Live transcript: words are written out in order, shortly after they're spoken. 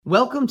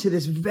Welcome to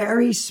this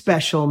very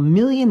special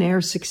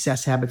Millionaire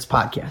Success Habits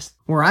podcast,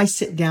 where I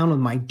sit down with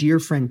my dear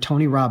friend,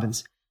 Tony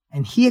Robbins,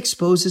 and he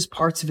exposes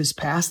parts of his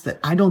past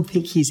that I don't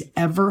think he's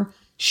ever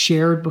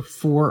shared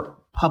before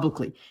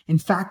publicly. In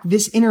fact,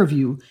 this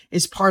interview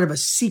is part of a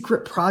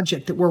secret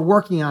project that we're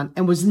working on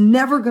and was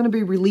never going to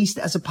be released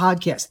as a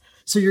podcast.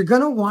 So you're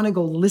going to want to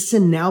go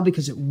listen now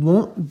because it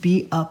won't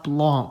be up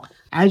long.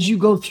 As you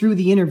go through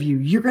the interview,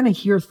 you're going to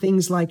hear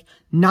things like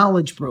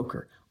knowledge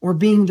broker or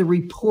being the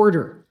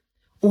reporter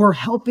or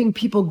helping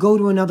people go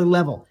to another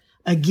level.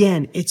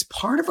 Again, it's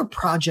part of a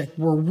project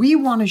where we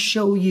want to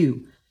show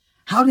you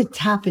how to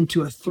tap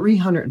into a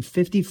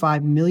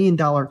 $355 million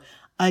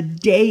a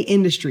day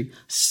industry,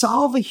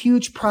 solve a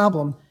huge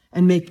problem,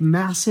 and make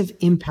massive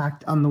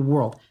impact on the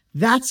world.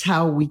 That's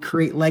how we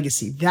create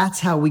legacy.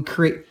 That's how we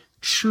create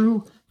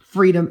true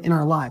freedom in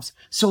our lives.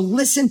 So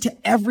listen to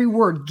every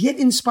word. Get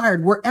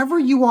inspired wherever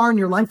you are in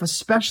your life,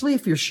 especially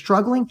if you're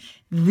struggling.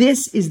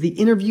 This is the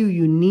interview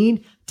you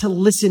need to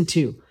listen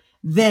to.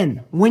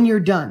 Then, when you're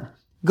done,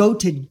 go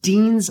to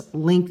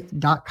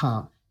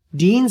deanslink.com,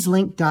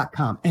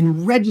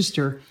 and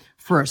register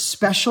for a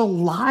special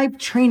live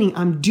training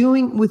I'm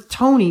doing with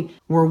Tony,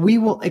 where we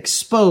will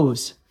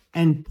expose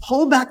and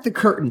pull back the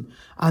curtain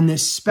on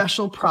this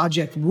special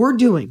project we're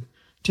doing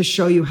to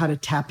show you how to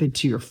tap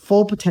into your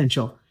full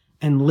potential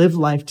and live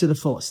life to the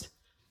fullest.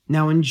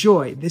 Now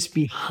enjoy this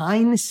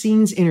behind the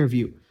scenes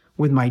interview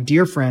with my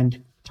dear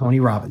friend, Tony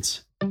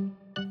Robbins.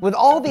 With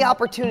all the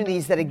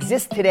opportunities that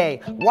exist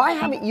today, why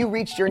haven't you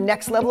reached your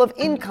next level of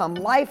income,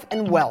 life,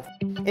 and wealth?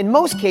 In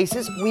most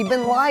cases, we've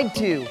been lied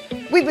to.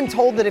 We've been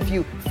told that if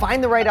you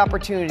find the right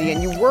opportunity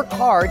and you work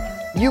hard,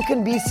 you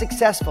can be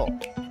successful.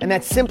 And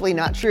that's simply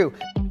not true.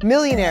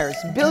 Millionaires,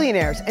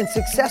 billionaires, and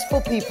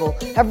successful people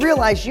have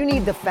realized you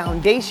need the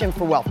foundation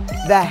for wealth,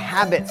 the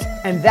habits.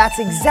 And that's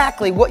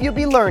exactly what you'll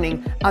be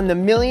learning on the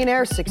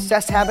Millionaire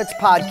Success Habits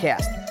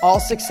podcast. All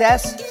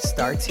success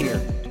starts here.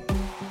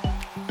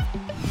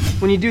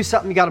 When you do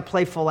something, you got to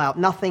play full out.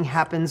 Nothing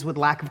happens with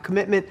lack of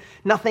commitment.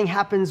 Nothing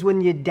happens when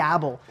you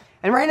dabble.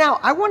 And right now,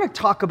 I want to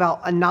talk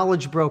about a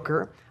knowledge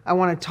broker. I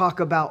want to talk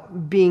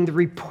about being the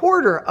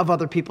reporter of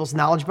other people's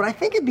knowledge, but I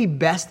think it'd be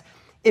best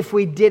if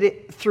we did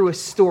it through a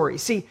story.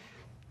 See,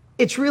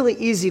 it's really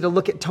easy to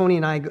look at Tony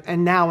and I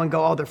now and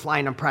go, oh, they're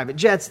flying on private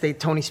jets.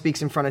 Tony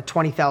speaks in front of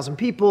 20,000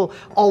 people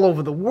all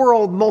over the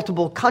world,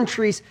 multiple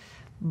countries.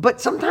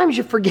 But sometimes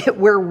you forget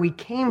where we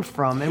came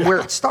from and where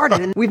it started.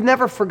 And we've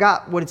never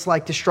forgot what it's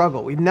like to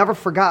struggle. We've never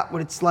forgot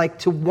what it's like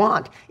to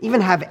want,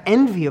 even have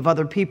envy of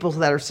other people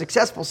that are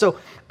successful. So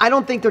I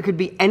don't think there could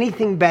be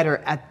anything better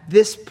at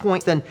this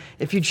point than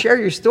if you'd share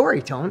your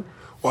story, Tone.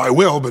 Well, I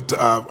will, but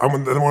I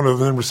want to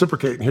then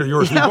reciprocate and hear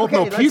yours. We both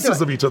know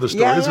pieces of each other's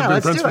stories. We've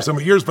been friends for so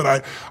many years,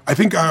 but I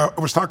think I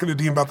was talking to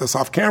Dean about this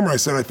off camera. I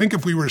said, I think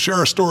if we were to share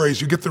our stories,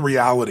 you get the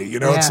reality. You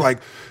know, it's like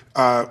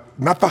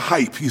not the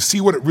hype. You see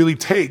what it really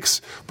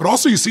takes, but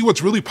also you see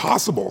what's really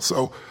possible.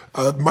 So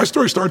my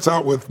story starts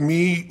out with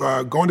me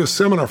going to a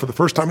seminar for the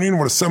first time. I didn't know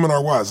what a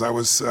seminar was. I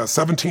was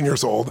 17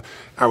 years old.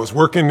 I was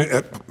working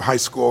at high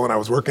school, and I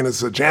was working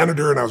as a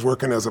janitor, and I was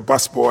working as a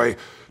busboy,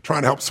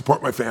 trying to help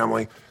support my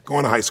family,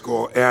 going to high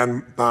school.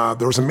 And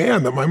there was a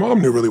man that my mom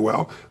knew really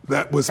well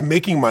that was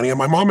making money. And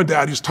my mom and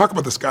dad used to talk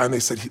about this guy, and they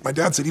said, my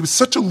dad said, he was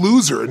such a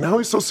loser, and now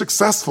he's so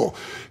successful.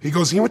 He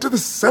goes, he went to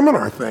this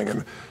seminar thing,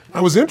 and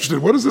I was interested.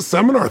 What is this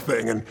seminar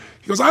thing? And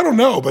he goes, I don't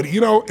know, but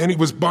and he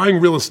was buying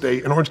real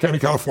estate in Orange County,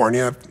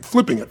 California,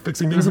 flipping it,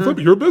 fixing things and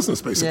flipping. You're a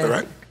business, basically,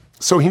 right?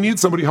 So he needed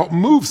somebody to help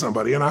move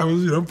somebody, and I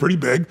was, pretty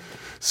big.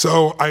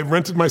 So I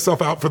rented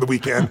myself out for the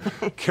weekend,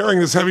 carrying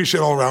this heavy shit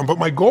all around. But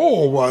my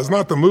goal was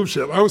not to move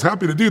shit. I was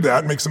happy to do that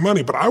and make some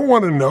money, but I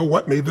wanted to know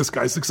what made this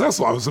guy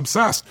successful. I was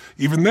obsessed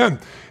even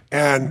then.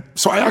 And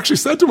so I actually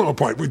said to him at one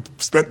point, we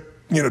spent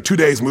 2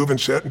 days moving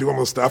shit and doing all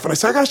this stuff. And I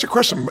said, I got to ask you a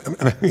question.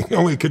 And the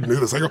only kid knew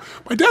this. I go,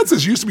 my dad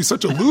says you used to be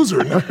such a loser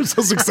and now you're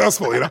so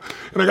successful, And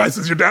the guy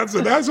says, your dad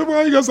said that? I said,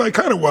 well, he goes, I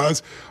kind of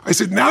was. I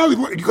said, now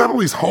you got all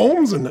these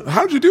homes, and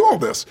how did you do all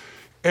this?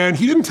 And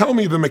he didn't tell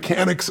me the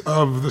mechanics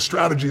of the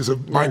strategies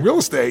of buying real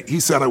estate. He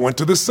said, I went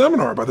to this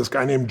seminar by this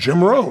guy named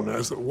Jim Rohn. And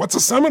I said, what's a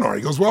seminar?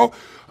 He goes, well,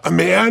 a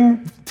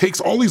man takes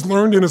all he's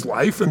learned in his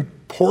life and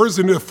pours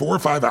into 4 or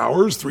 5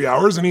 hours, 3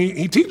 hours, and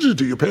he teaches it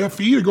to you. You pay a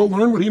fee to go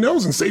learn what he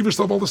knows and save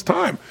yourself all this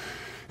time.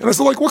 And I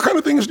said, what kind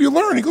of things do you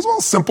learn? He goes,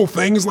 well, simple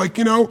things like,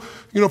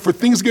 for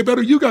things to get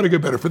better, you got to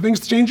get better. For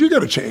things to change, you got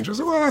to change. I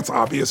said, well, that's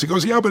obvious. He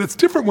goes, yeah, but it's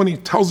different when he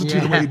tells it to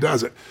you the way he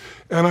does it.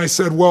 And I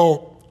said,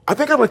 well, I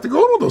think I'd like to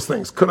go to those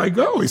things. Could I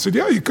go? He said,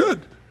 yeah, you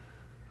could.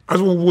 I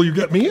said, well, will you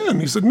get me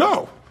in? He said,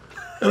 no.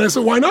 And I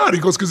said, why not?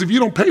 He goes, because if you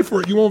don't pay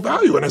for it, you won't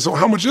value it. And I said, well,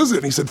 how much is it?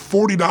 And he said,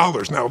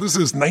 $40. Now, this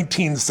is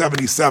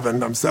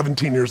 1977. I'm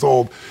 17 years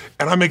old,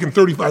 and I'm making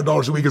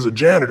 $35 a week as a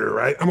janitor,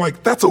 right? I'm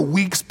like, that's a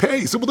week's pay.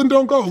 He said, well, then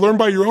don't go. Learn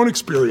by your own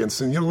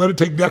experience and let it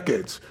take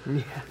decades.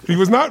 Yeah. He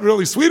was not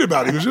really sweet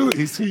about it. He was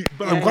really,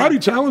 but I'm glad he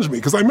challenged me,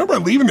 because I remember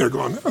leaving there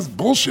going, that's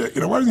bullshit.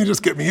 Why didn't you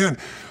just get me in?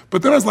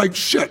 But then I was like,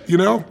 shit,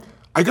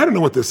 I got to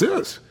know what this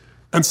is.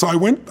 And so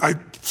I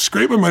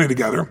scraped my money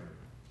together.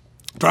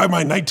 drive my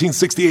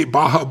 1968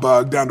 Baja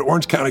Bug down to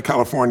Orange County,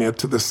 California,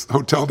 to this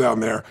hotel down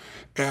there.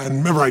 And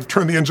remember, I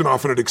turned the engine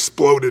off and it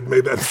exploded,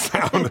 made that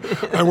sound.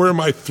 I'm wearing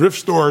my thrift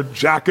store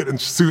jacket and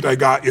suit I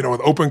got,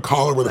 with open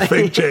collar with a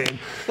fake chain.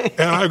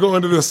 And I go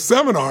into this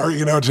seminar,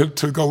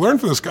 to go learn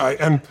from this guy.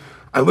 And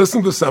I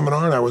listened to the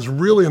seminar and I was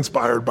really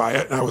inspired by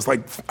it. And I was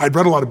like, I'd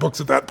read a lot of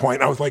books at that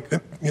point. I was like,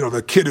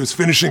 the kid who's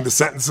finishing the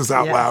sentences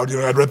out loud.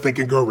 I'd read Think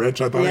and Grow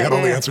Rich. I thought I had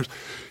all the answers.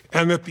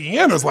 And at the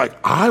end, I was like,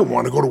 I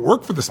want to go to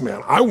work for this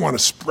man. I want to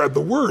spread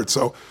the word.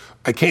 So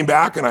I came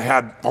back and I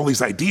had all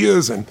these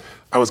ideas and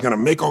I was going to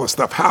make all this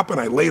stuff happen.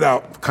 I laid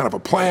out kind of a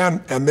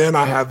plan. And then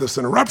I had this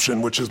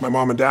interruption, which is my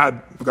mom and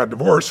dad got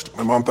divorced.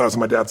 My mom thought I was on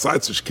my dad's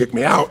side, so she kicked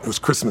me out. It was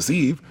Christmas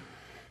Eve.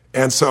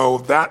 And so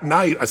that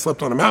night, I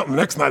slept on a mountain.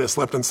 The next night, I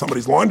slept in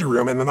somebody's laundry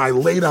room. And then I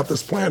laid out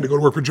this plan to go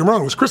to work for Jim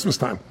Rohn. It was Christmas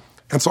time.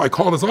 And so I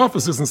called his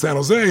offices in San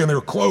Jose, and they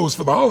were closed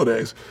for the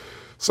holidays.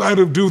 So I had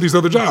to do these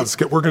other jobs,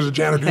 get working as a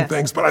janitor, doing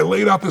things. But I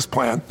laid out this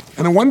plan.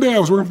 And then one day, I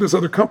was working for this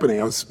other company.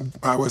 I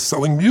was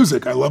selling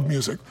music. I love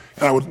music.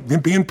 And I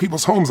would be in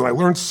people's homes, and I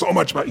learned so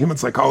much about human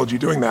psychology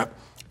doing that.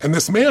 And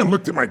this man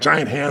looked at my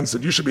giant hands,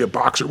 said, you should be a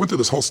boxer, went through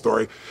this whole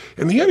story.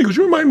 In the end, he goes,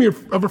 you remind me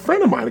of a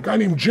friend of mine, a guy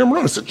named Jim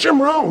Rohn. I said,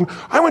 Jim Rohn?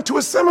 I went to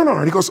a seminar.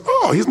 And he goes,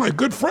 oh, he's my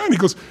good friend. He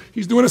goes,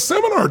 he's doing a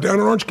seminar down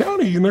in Orange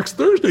County next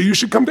Thursday. You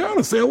should come down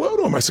and say hello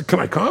to him. I said, can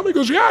I come? He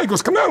goes, yeah. He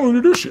goes, come down, I'll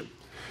introduce you.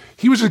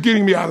 He was just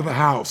getting me out of the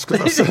house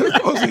because I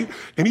said,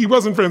 and he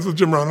wasn't friends with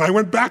Jim Rohn. And I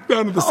went back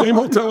down to the same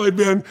hotel I'd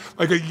been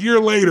like a year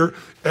later,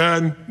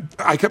 and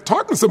I kept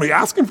talking to somebody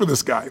asking for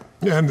this guy.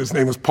 And his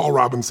name was Paul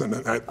Robinson.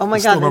 Oh my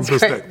God, that's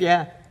great.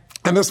 Yeah.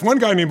 And this one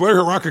guy named Blair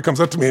Haraka comes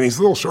up to me, and he's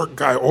a little short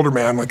guy, older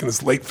man, like in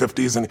his late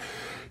 50s, and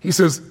he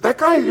says, that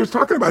guy you're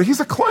talking about, he's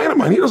a client of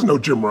mine. He doesn't know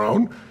Jim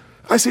Rohn.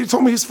 I said, he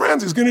told me he's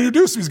friends. He's going to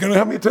introduce me. He's going to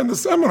have me attend the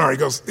seminar. He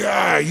goes,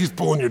 yeah, he's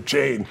pulling your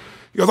chain.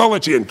 He goes, I'll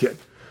let you in, kid.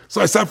 So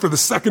I sat for the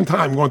second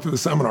time going through the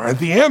seminar. At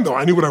the end, though,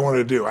 I knew what I wanted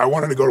to do. I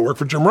wanted to go to work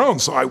for Jim Rohn.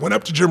 So I went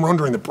up to Jim Rohn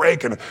during the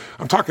break, and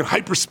I'm talking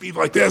hyperspeed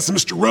like this. And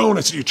Mr. Rohn,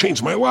 I said, you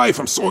changed my life.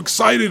 I'm so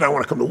excited. I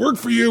want to come to work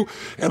for you.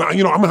 And I'm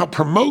going to help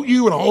promote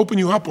you, and I'll open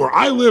you up where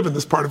I live in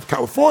this part of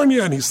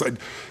California. And he said,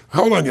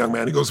 hold on, young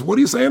man. He goes, what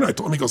are you saying? I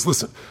told him, he goes,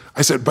 listen.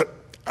 I said,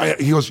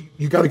 he goes,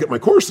 you got to get my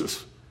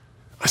courses.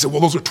 I said,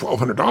 well, those are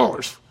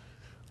 $1,200.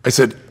 I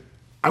said,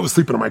 I was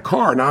sleeping in my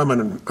car. Now I'm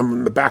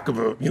in the back of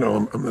I'm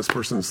in this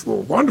person's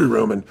little laundry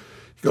room, and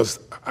he goes,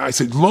 I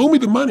said, loan me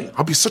the money.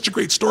 I'll be such a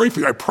great story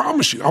for you. I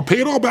promise you. I'll pay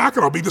it all back,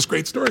 and I'll be this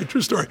great story,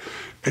 true story.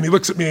 And he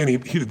looks at me,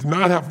 and he did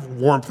not have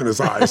warmth in his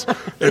eyes.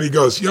 And he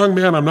goes, young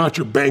man, I'm not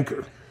your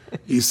banker.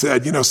 He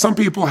said, some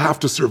people have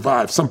to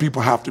survive. Some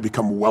people have to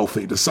become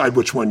wealthy. Decide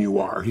which one you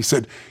are. He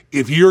said,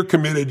 if you're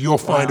committed, you'll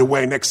find a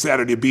way next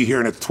Saturday to be here,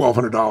 and it's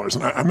 $1,200.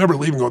 And I remember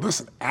leaving going, this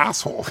is an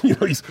asshole.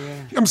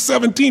 I'm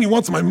 17. He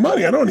wants my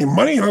money. I don't need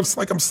money. It's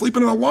like I'm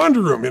sleeping in a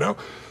laundry room,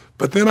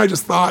 But then I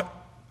just thought,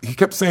 he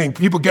kept saying,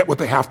 people get what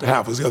they have to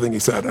have, was the other thing he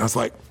said. And I was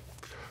like,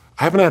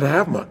 I haven't had to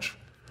have much.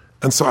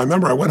 And so I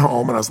remember I went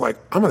home and I was like,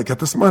 I'm going to get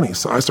this money.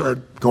 So I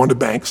started going to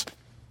banks,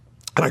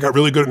 and I got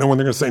really good at knowing when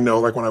they're going to say no,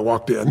 like when I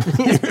walked in,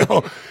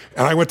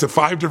 And I went to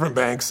 5 different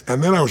banks,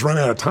 and then I was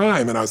running out of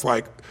time, and I was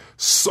like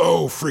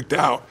so freaked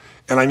out,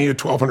 and I needed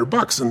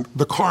 $1,200, and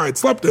the car I'd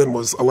slept in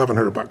was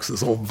 $1,100,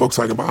 this old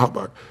Volkswagen Baja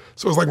Bug.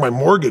 So it was like my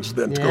mortgage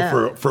then to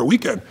go for a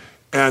weekend.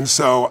 And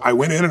so I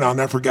went in, and I'll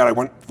never forget,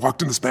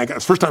 walked in this bank. It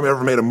was the first time I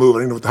ever made a move. I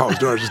didn't know what the hell I was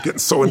doing. I was just getting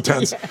so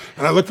intense.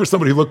 And I looked for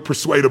somebody who looked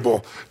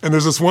persuadable. And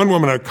there's this one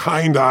woman, had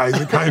kind eyes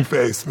and a kind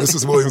face.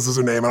 Mrs. Williams is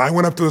her name. And I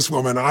went up to this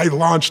woman, and I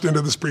launched into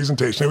this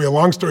presentation. Anyway,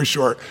 long story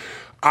short,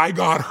 I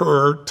got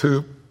her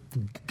to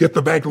get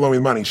the bank to loan me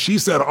money. She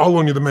said, I'll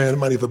loan you the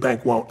money if the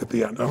bank won't at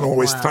the end. I don't want to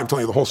waste time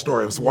telling you the whole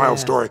story. It was a wild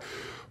story.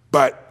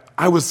 But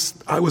I was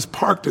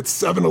parked at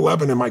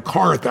 7-Eleven in my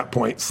car at that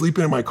point,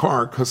 sleeping in my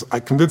car, because I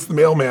convinced the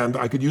mailman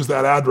I could use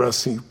that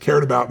address. He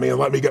cared about me and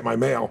let me get my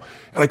mail.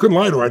 And I couldn't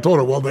lie to her. I told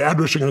her, well, the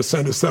address you're going to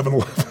send is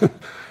 7-Eleven.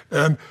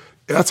 And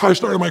that's how I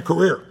started my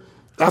career.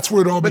 That's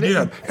where it all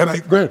began. Go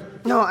ahead.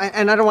 No,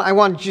 I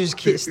want you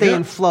to just stay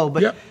in flow,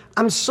 but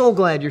I'm so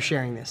glad you're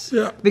sharing this.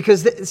 Yeah.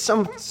 Because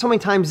so many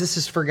times this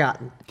is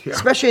forgotten. Yeah.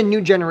 Especially a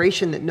new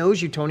generation that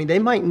knows you, Tony. They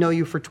might know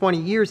you for 20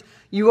 years.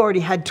 You already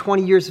had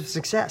 20 years of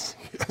success,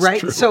 right?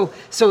 True.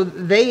 So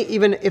they,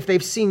 even if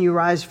they've seen you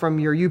rise from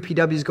your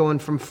UPWs going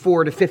from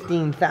 4 to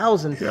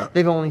 15,000,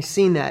 they've only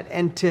seen that.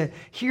 And to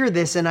hear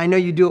this, and I know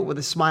you do it with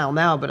a smile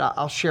now, but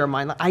I'll share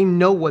mine. I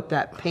know what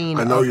that pain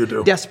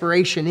of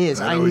desperation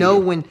is. I know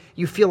when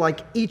you feel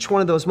like each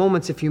one of those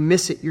moments, if you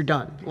miss it, you're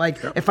done. Like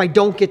if I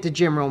don't get to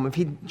Jim Rohn, if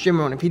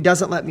he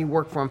doesn't let me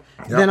work for him,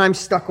 then I'm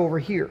stuck over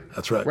here.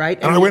 That's right. Right?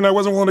 And I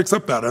wasn't willing to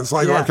accept that. And it's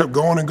like I kept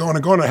going and going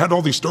and going. I had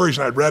all these stories,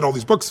 and I'd read all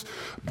these books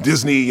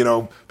Disney,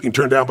 being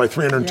turned down by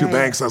 302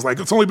 banks. I was like,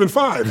 it's only been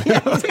 5. I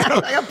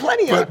got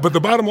plenty of it. But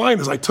the bottom line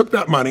is I took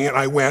that money and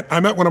I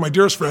met one of my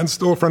dearest friends,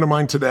 still a friend of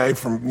mine today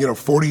from,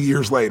 40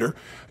 years later.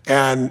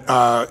 And he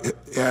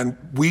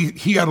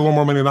had a little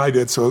more money than I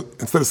did. So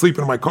instead of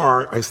sleeping in my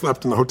car, I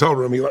slept in the hotel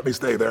room. He let me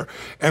stay there.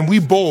 And we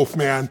both,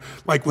 man,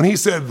 like when he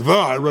said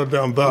I wrote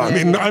down the.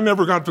 I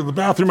never got to the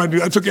bathroom. I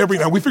took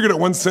we figured at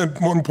 1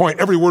 cent, 1 point,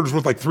 every word was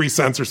worth like 3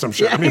 cents or some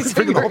shit. Yeah, we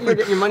figured the whole thing.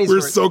 We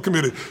were so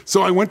committed.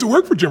 So I went to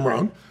work for Jim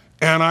Rohn.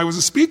 And I was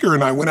a speaker,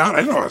 and I went out. I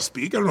didn't know how to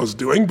speak. I don't know what I was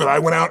doing, but I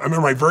went out. I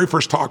remember my very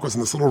first talk was in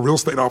this little real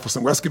estate office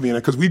in West Covina,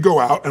 because we go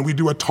out and we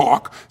do a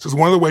talk. So it's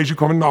one of the ways you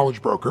become a knowledge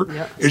broker,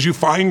 is you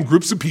find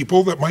groups of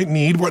people that might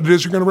need what it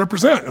is you're going to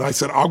represent. And I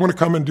said, I'm going to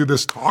come and do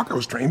this talk I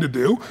was trained to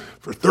do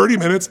for 30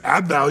 minutes,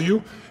 add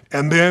value,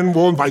 and then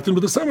we'll invite them to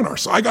the seminar.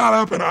 So I got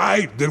up, and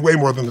I did way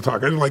more than the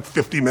talk. I did like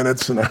 50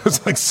 minutes, and I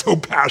was like so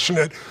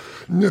passionate.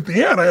 And at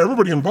the end, I had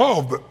everybody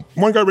involved, but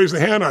one guy raised a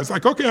hand. I was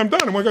like, okay, I'm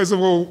done. And one guy said,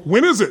 well,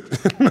 when is it?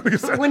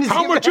 Said,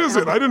 how much is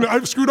it?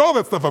 I've screwed all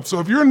that stuff up. So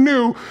if you're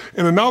new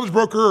in a knowledge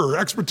broker or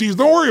expertise,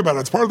 don't worry about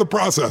it. It's part of the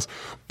process.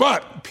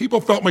 But people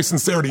felt my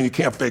sincerity, and you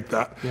can't fake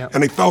that. Yep.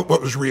 And they felt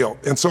what was real.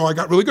 And so I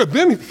got really good.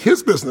 Then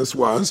his business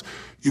was,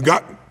 you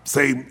got,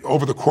 say,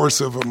 over the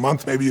course of a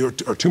month, maybe or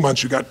 2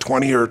 months, you got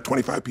 20 or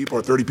 25 people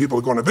or 30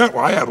 people to go to an event.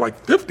 Well, I had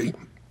like 50.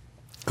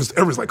 Because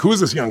everyone's like, who is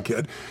this young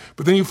kid?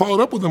 But then you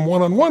followed up with them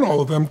one-on-one, all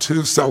of them,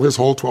 to sell his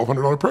whole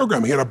 $1,200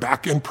 program. He had a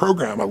back-end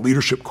program, a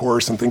leadership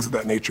course and things of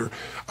that nature,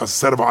 a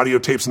set of audio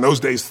tapes. In those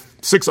days,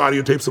 6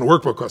 audio tapes in a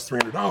workbook cost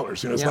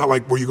 $300. It's not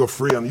like where you go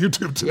free on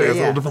YouTube today. It's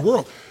a whole different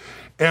world.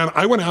 And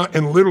I went out,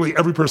 and literally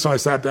every person I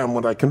sat down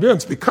with I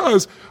convinced,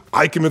 because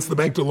I convinced the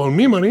bank to loan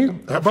me money.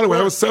 By the way,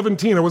 I was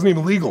 17. I wasn't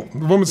even legal.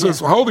 The woman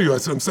says, well, how old are you? I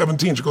said, I'm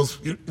 17. She goes,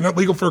 you're not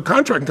legal for a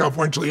contract in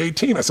California until you're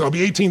 18. I said, I'll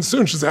be 18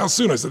 soon. She said, how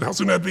soon? I said, how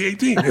soon do I have to be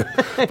 18?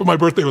 But my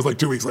birthday was like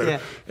 2 weeks later.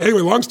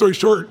 Anyway, long story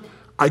short,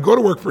 I go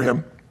to work for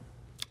him.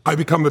 I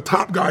become the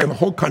top guy in the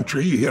whole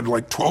country. He had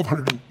like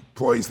 1,200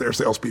 employees there,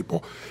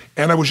 salespeople.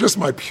 And I was just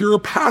my pure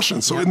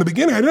passion. So in the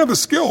beginning, I didn't have the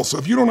skill. So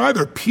if you don't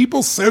either,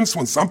 people sense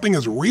when something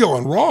is real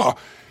and raw.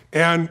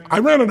 And I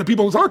ran into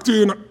people to talk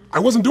to, and I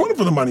wasn't doing it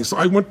for the money. So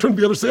I went to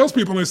the other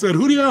salespeople, and I said,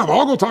 who do you have?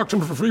 I'll go talk to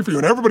them for free for you.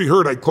 And everybody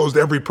heard I closed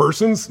every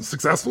person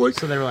successfully.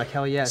 So they were like,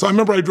 hell yes. So I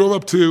remember I drove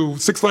up to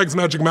Six Flags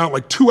Magic Mountain,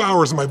 like 2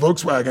 hours in my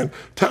Volkswagen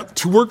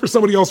to work for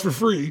somebody else for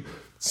free.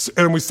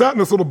 And we sat in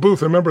this little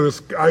booth. I remember this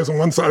guy was on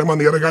one side, I'm on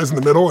the other, guy's in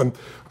the middle, and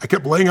I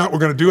kept laying out what we're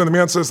going to do. And the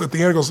man says at the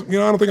end, he goes, I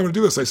don't think I'm going to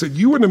do this. I said,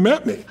 you wouldn't have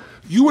met me.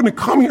 You wouldn't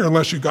have come here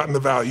unless you'd gotten the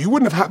value. You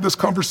wouldn't have had this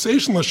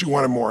conversation unless you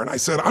wanted more. And I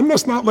said, I'm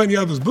just not letting you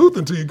out of this booth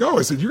until you go.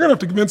 I said, you're going to have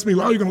to convince me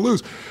how you're going to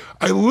lose.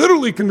 I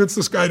literally convinced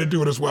this guy to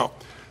do it as well.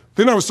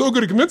 Then I was so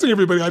good at convincing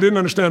everybody, I didn't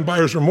understand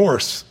buyer's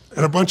remorse.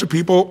 And a bunch of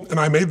people, and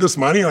I made this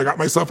money, and I got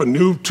myself a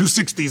new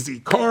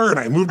 260Z car, and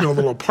I moved in a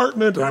little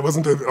apartment, and I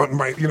wasn't in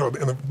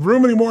the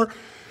room anymore.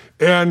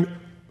 And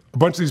a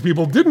bunch of these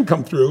people didn't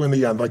come through in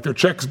the end, like their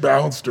checks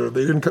bounced, or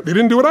they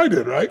didn't do what I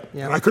did, right?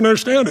 Yeah. And I couldn't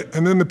understand it.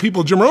 And then the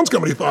people at Jim Rohn's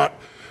company thought,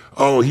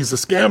 oh, he's a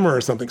scammer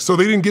or something. So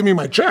they didn't give me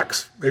my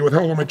checks. They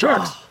withheld all my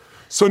checks.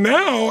 So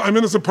now I'm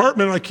in this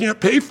apartment and I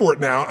can't pay for it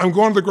now. I'm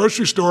going to the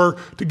grocery store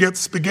to get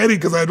spaghetti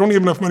because I don't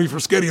have enough money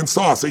for spaghetti and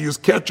sauce. I use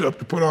ketchup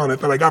to put on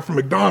it that I got from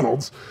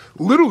McDonald's.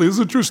 Literally, this is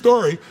a true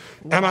story.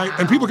 Wow.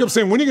 And people kept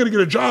saying, when are you going to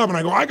get a job? And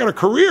I go, I got a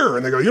career.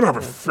 And they go, you don't have a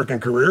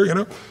freaking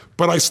career,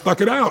 But I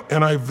stuck it out,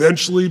 and I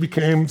eventually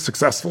became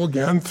successful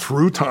again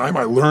through time.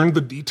 I learned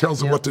the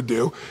details of what to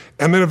do.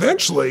 And then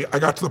eventually I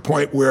got to the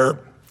point where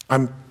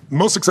I'm the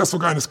most successful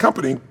guy in this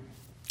company.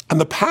 And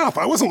the path,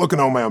 I wasn't looking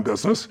to own my own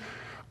business.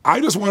 I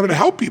just wanted to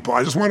help people.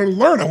 I just wanted to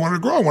learn. I wanted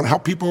to grow. I want to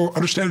help people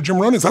understand who Jim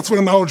Rohn is. That's what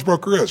a knowledge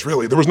broker is,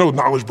 really. There was no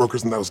knowledge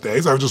brokers in those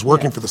days. I was just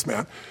working for this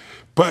man.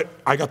 But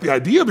I got the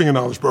idea of being a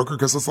knowledge broker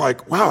because it's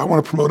like, wow, I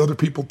want to promote other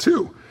people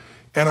too.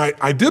 And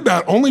I did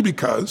that only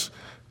because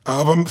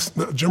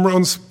Jim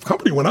Rohn's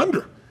company went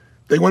under.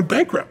 They went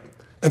bankrupt.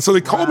 And so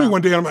they called me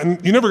one day,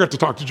 and you never got to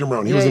talk to Jim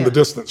Rohn. He was in the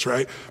distance,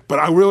 right? But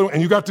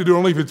and you got to do it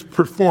only if it's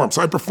performed.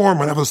 So I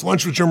performed. I'd have this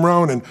lunch with Jim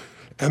Rohn,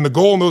 and the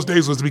goal in those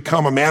days was to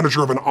become a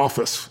manager of an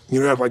office.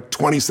 You have like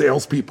 20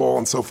 salespeople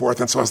and so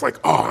forth. And so I was like,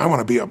 oh, I want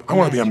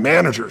to be a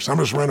manager. So I'm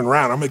just running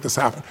around. I'll make this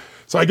happen.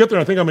 So I get there.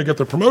 I think I'm going to get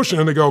the promotion.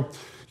 And they go,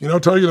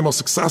 Tony, you're the most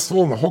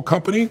successful in the whole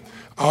company,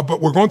 but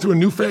we're going through a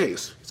new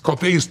phase. It's called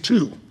phase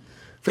 2.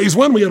 Phase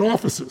 1, we had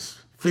offices.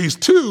 Phase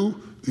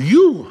 2,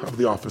 you have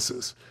the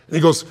offices. And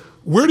he goes,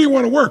 where do you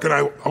want to work? And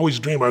I always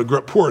dreamed, I grew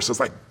up poor, so it's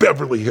like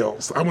Beverly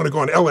Hills. I want to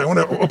go in LA. I want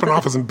to open an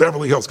office in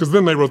Beverly Hills, because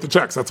then they wrote the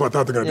checks. That's what I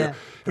thought they're going to do. And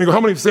he goes,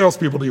 how many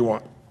salespeople do you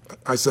want?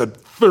 I said,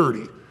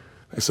 30.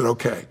 I said,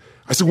 okay.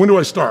 I said, when do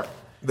I start?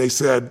 They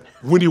said,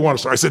 when do you want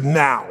to start? I said,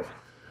 now.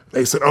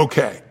 They said,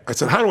 okay. I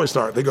said, how do I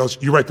start? They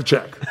goes, you write the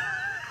check.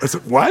 I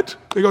said, what?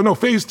 They go, no,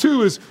 phase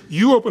 2 is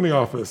you open the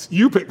office,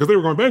 you pay, because they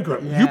were going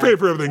bankrupt. You pay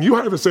for everything, you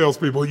hire the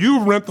salespeople,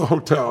 you rent the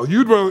hotel,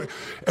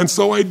 and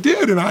so I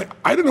did, and I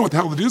didn't know what the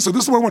hell to do, so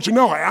this is what I want you to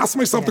know. I asked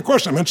myself the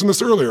question, I mentioned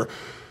this earlier,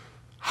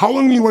 how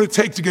long do you want it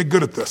to take to get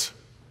good at this?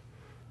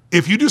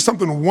 If you do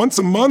something once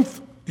a month,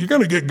 you're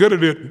going to get good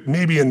at it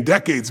maybe in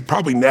decades,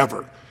 probably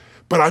never.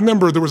 But I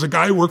remember there was a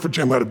guy who worked for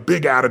Jim who had a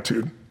big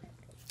attitude.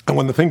 And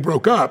when the thing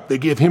broke up, they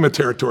gave him a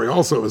territory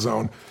also his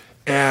own.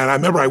 And I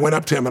remember I went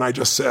up to him and I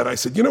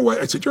said, you know what?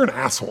 I said, you're an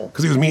asshole,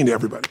 because he was mean to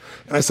everybody.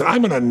 And I said,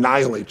 I'm going to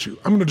annihilate you.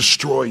 I'm going to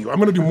destroy you. I'm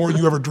going to do more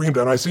than you ever dreamed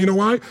of. And I said, you know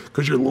why?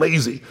 Because you're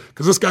lazy.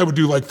 Because this guy would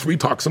do like 3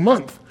 talks a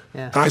month.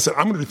 Yeah. And I said,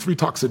 I'm going to do 3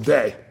 talks a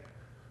day.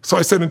 So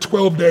I said, in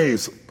 12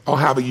 days, I'll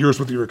have a year's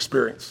worth of your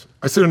experience.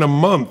 I said, in a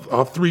month,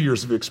 I'll have 3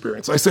 years of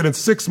experience. I said, in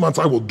 6 months,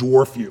 I will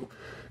dwarf you.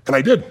 And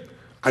I did.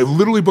 I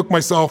literally booked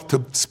myself to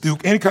do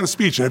any kind of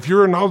speech. And if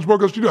you're a knowledge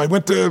broker, what you do? I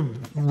went to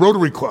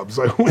Rotary clubs.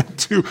 I went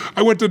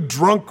to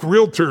drunk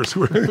realtors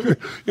who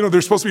were,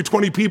 there's supposed to be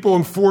 20 people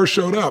and 4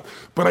 showed up.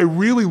 But I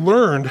really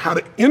learned how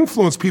to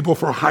influence people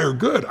for a higher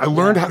good. I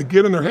learned how to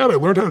get in their head. I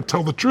learned how to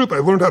tell the truth. I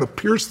learned how to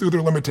pierce through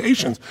their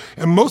limitations.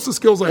 And most of the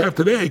skills I have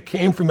today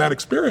came from that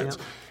experience.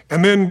 Yeah.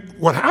 And then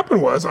what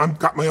happened was I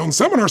got my own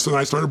seminar, so then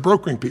I started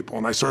brokering people.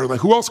 And I started like,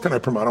 who else can I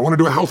promote? I want to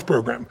do a health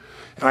program.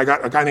 And I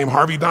got a guy named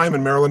Harvey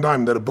Diamond, Marilyn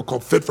Diamond, that had a book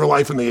called Fit for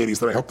Life in the 80s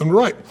that I helped him to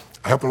write.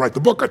 I helped him write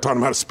the book. I taught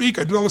him how to speak.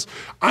 I did all this.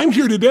 I'm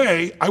here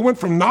today. I went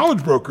from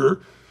knowledge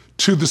broker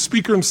to the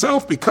speaker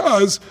himself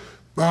because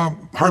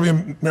Harvey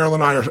and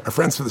Marilyn and I are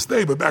friends to this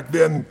day. But back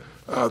then,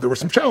 there were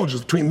some challenges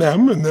between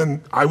them. And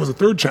then I was a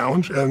third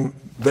challenge. And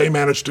they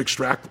managed to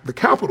extract the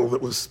capital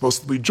that was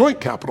supposed to be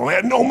joint capital. I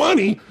had no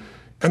money.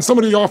 And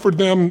somebody offered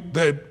them,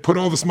 they put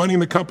all this money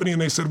in the company,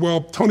 and they said,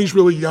 well, Tony's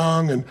really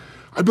young, and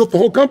I built the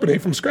whole company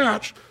from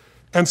scratch.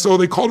 And so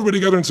they called everybody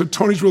together and said,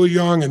 Tony's really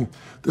young, and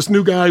this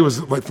new guy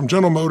was like from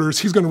General Motors,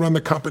 he's gonna run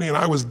the company, and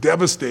I was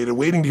devastated,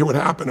 waiting to hear what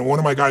happened. And one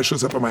of my guys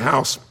shows up at my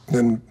house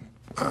in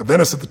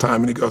Venice at the time,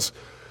 and he goes,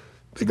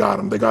 they got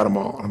him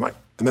all. And I'm like,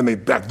 and then they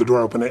backed the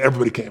door open, and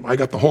everybody came. I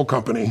got the whole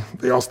company,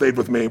 they all stayed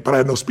with me, but I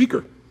had no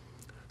speaker.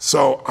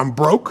 So I'm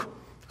broke,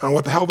 I don't know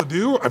what the hell to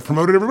do. I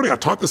promoted everybody, I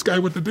taught this guy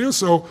what to do,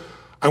 so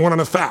I went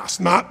on a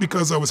fast, not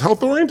because I was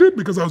health-oriented,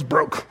 because I was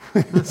broke.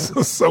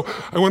 so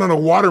I went on a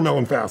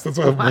watermelon fast. That's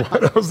what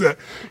I was at.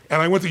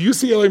 And I went to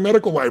UCLA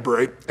Medical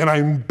Library, and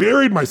I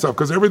buried myself,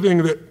 because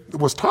everything that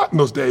was taught in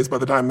those days by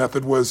the Dime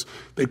Method was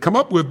they'd come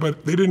up with,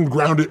 but they didn't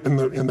ground it in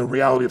the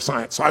reality of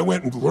science. So I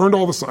went and learned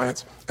all the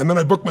science, and then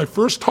I booked my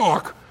first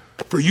talk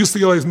for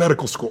UCLA's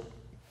medical school.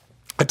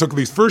 I took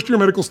these first-year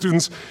medical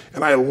students,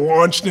 and I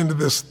launched into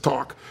this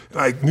talk. And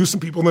I knew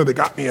some people there, they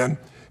got me in.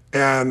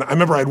 And I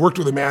remember I'd worked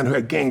with a man who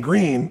had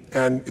gangrene,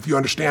 and if you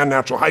understand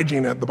natural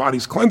hygiene and the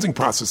body's cleansing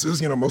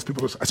processes, most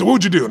people just, I said, what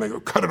would you do? And they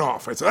go, cut it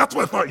off. I said, that's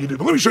what I thought you did,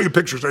 but let me show you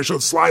pictures. I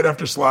showed slide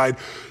after slide,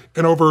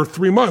 and over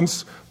 3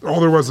 months, all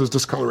there was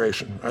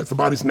discoloration. Right? It's the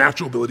body's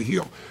natural ability to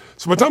heal.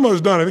 So by the time I was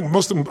done, I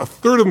think a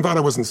third of them thought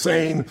I was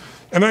insane.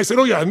 And I said,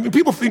 oh yeah, and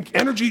people think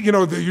energy, you're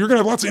gonna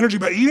have lots of energy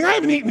by eating. I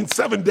haven't eaten in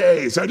 7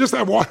 days. I just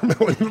have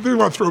watermelon. They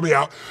want to throw me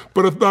out.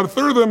 But about a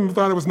third of them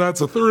thought I was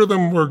nuts. A third of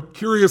them were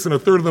curious, and a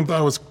third of them thought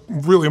I was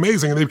really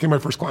amazing, and they became my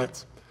first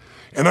clients.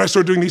 And then I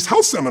started doing these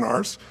health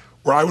seminars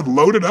where I would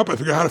load it up. I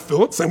figured out how to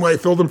fill it, same way I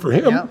filled them for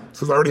him,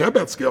 because I already had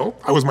that skill.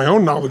 I was my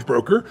own knowledge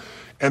broker.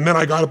 And then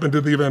I got up and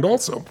did the event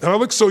also. And I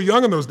looked so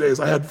young in those days.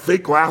 I had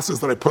fake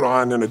glasses that I put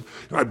on, and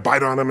I'd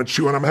bite on them and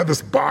chew on them. I had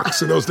this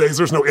box in those days.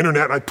 There's no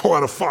internet. And I'd pull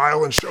out a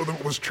file and show them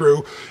it was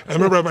true. And I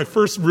remember at my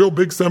first real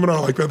big seminar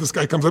like that, this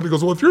guy comes up and he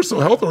goes, well, if you're so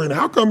health-oriented,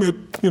 how come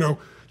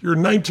you're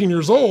 19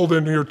 years old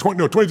and you're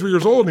 23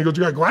 years old? And he goes,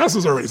 you got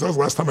glasses already. So that was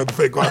the last time I had the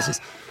fake glasses.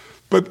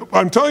 But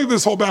I'm telling you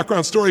this whole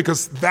background story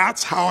because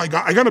that's how I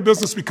got a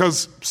business,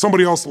 because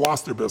somebody else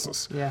lost their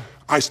business. Yeah.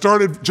 I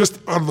started just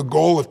out of the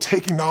goal of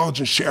taking knowledge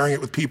and sharing it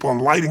with people and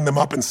lighting them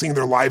up and seeing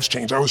their lives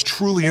change. I was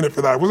truly in it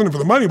for that. I wasn't in it for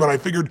the money, but I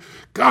figured,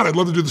 God, I'd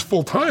love to do this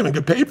full time and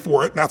get paid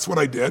for it. And that's what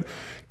I did.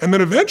 And then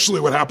eventually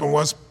what happened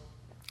was,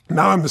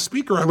 now I'm the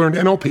speaker. I learned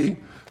NLP,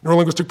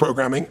 neuro-linguistic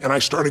programming, and I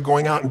started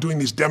going out and doing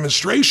these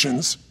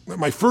demonstrations.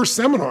 My first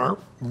seminar,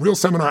 real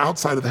seminar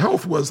outside of the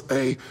health, was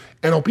a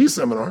NLP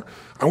seminar.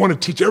 I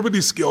wanted to teach everybody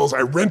these skills. I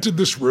rented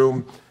this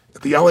room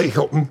at the LA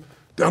Hilton,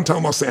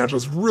 downtown Los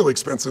Angeles, really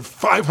expensive,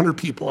 500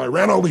 people. I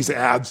ran all these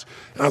ads,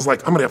 and I was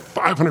like, I'm gonna have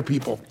 500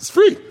 people. It's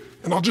free,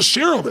 and I'll just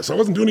share all this. I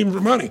wasn't doing it even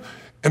for money.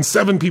 And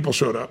 7 people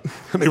showed up,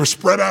 and they were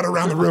spread out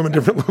around the room in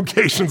different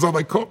locations. I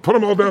like put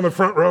them all down the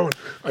front row, and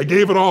I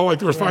gave it all like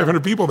there was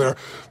 500 people there.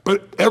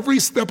 But every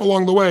step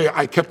along the way,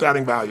 I kept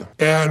adding value.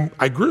 And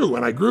I grew,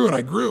 and I grew, and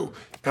I grew.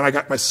 And I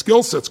got, my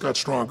skill sets got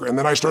stronger. And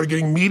then I started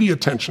getting media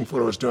attention for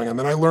what I was doing. And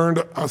then I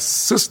learned a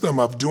system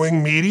of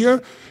doing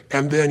media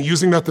and then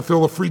using that to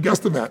fill a free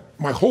guest event.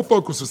 My whole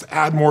focus was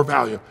add more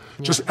value.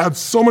 Yeah. Just add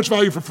so much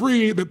value for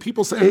free that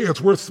people say, hey, it's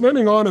worth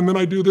spending on. And then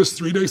I do this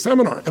 3-day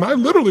seminar. And I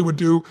literally would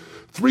do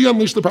 3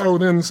 Unleash the Power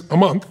Withins a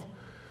month.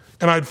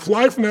 And I'd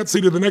fly from that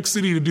city to the next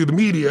city to do the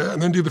media and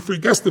then do the free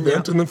guest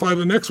event and then fly to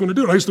the next one to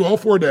do it. I used to do all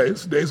 4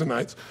 days and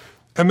nights.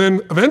 And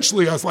then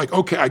eventually I was like,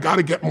 okay, I got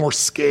to get more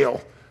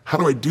scale. How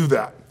do I do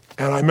that?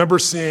 And I remember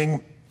I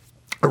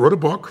wrote a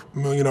book,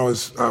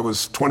 I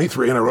was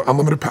 23 and I wrote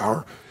Unlimited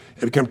Power.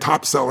 It became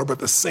top seller, but at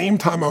the same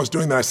time I was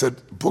doing that, I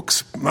said,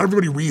 books, not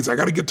everybody reads. I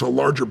got to get to a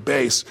larger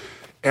base.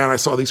 And I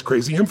saw these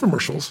crazy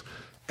infomercials.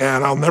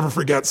 And I'll never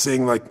forget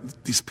seeing like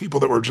these people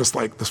that were just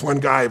like, this one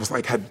guy was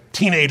like, had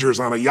teenagers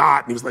on a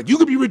yacht, and he was like, you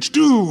could be rich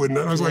too. And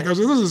I was like, this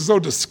is so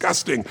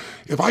disgusting.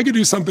 If I could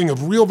do something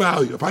of real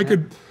value, if I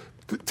could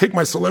take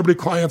my celebrity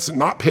clients and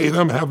not pay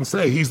them and have them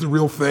say, he's the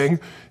real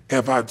thing. And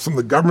if I had some of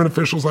the government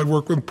officials I'd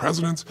work with,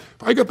 presidents,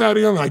 if I got that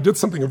in and I did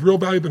something of real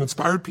value that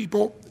inspired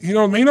people,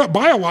 it may not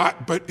buy a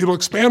lot, but it'll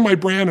expand my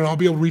brand and I'll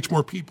be able to reach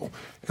more people.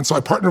 And so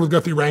I partnered with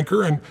Guthrie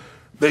Ranker, and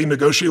they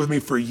negotiated with me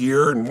for a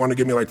year and wanted to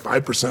give me like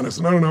 5%. I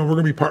said, no, we're going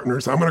to be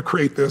partners. I'm going to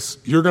create this.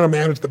 You're going to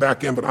manage the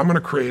back end, but I'm going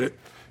to create it.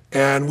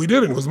 And we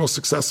did it. It was the most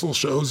successful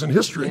shows in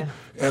history. Yeah,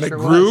 and it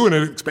grew and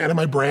it expanded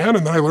my brand.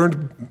 And then I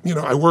learned,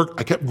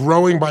 I kept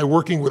growing by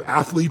working with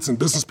athletes and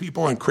business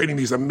people and creating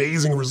these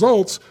amazing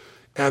results.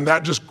 And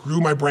that just grew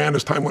my brand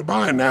as time went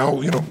by. And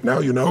now,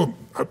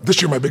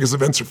 this year my biggest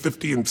events are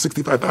 50 and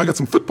 65,000. I got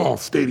some football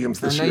stadiums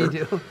this year.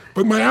 You do.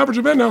 But my average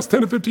event now is 10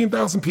 to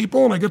 15,000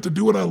 people, and I get to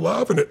do what I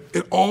love. And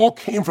it all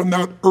came from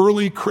that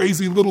early,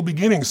 crazy little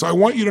beginning. So I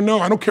want you to know,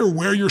 I don't care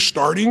where you're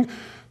starting,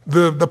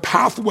 the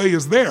pathway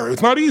is there.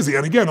 It's not easy.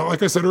 And again,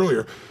 like I said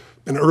earlier,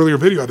 in an earlier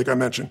video I think I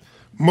mentioned,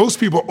 most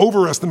people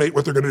overestimate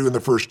what they're going to do in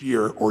the first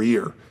year or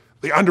year.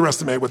 They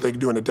underestimate what they can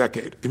do in a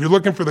decade. If you're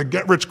looking for the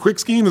get-rich-quick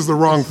scheme, is the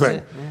wrong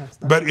thing. Yeah,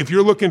 but if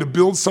you're looking to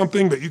build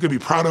something that you can be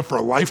proud of for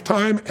a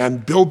lifetime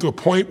and build to a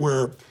point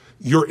where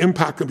your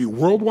impact can be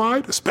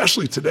worldwide,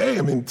 especially today.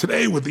 I mean,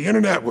 today with the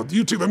internet, with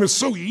YouTube, it's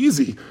so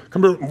easy.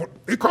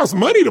 It costs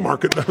money to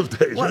market those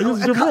days. Well,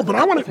 right? But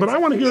I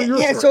want to hear your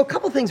story. So a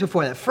couple things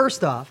before that.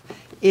 First off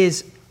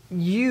is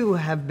you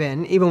have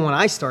been, even when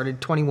I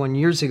started 21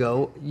 years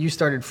ago, you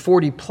started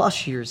 40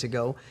 plus years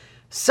ago,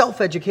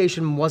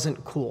 self-education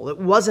wasn't cool. It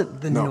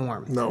wasn't the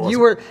norm. No, it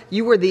wasn't.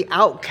 You were the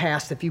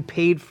outcast if you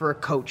paid for a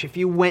coach, if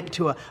you went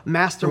to a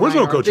mastermind.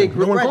 There was no coaching.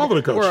 No one called it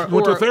a coach. You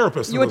went to a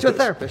therapist. You went to a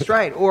therapist,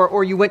 right.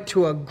 Or you went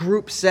to a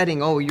group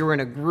setting. Oh, you were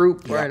in a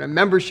group or in a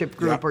membership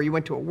group, or you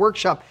went to a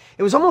workshop.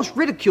 It was almost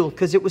ridiculed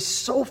because it was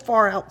so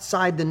far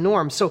outside the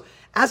norm. So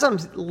as I'm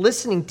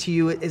listening to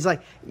you, it's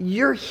like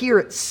you're here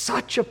at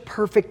such a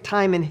perfect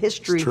time in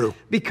history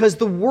because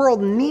the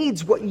world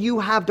needs what you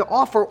have to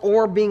offer,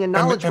 or being a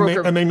knowledge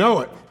broker. And they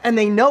know it. And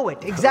they know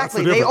it,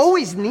 exactly. They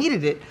always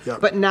needed it,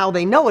 but now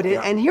they know it.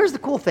 And here's the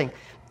cool thing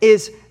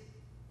is,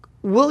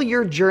 will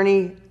your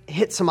journey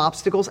hit some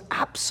obstacles?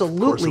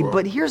 Absolutely.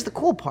 But here's the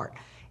cool part.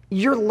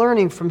 You're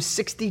learning from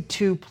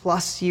 62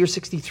 plus years,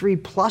 63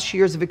 plus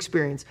years of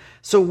experience.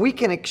 So we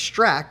can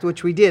extract,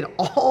 which we did,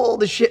 all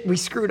the shit we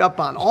screwed up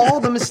on, all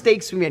the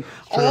mistakes we made,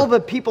 all the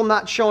people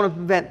not showing up at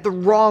the event, the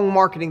wrong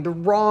marketing, the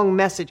wrong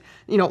message,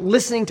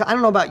 listening to, I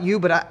don't know about you,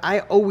 but I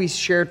always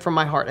shared from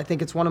my heart. I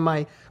think it's one of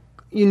my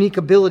unique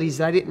abilities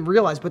that I didn't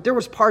realize. But there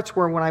was parts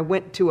where when I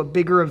went to a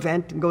bigger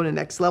event and go to the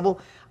next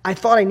level, I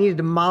thought I needed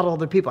to model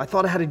other people. I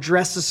thought I had to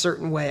dress a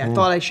certain way. I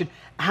thought I should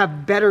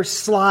have better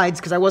slides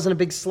because I wasn't a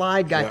big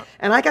slide guy. Yeah.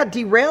 And I got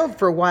derailed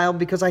for a while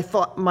because I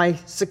thought my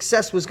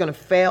success was going to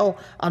fail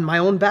on my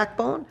own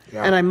backbone.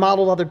 Yeah. And I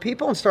modeled other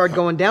people and started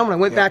going down. When I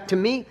went back to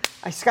me,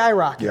 I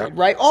skyrocketed,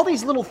 right? All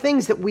these little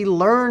things that we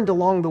learned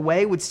along the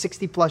way with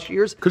 60 plus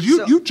years. Because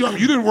you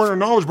didn't wear a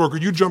knowledge broker.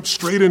 You jumped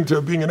straight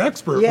into being an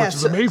expert, which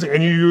is amazing.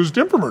 And you used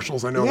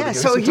infomercials, I know. Yeah,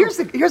 so here's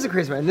the crazy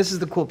part, and this is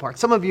the cool part.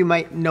 Some of you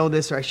might know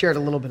this, or I shared a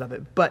little bit of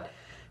it, but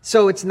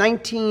so it's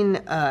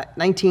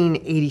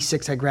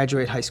 1986, I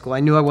graduated high school. I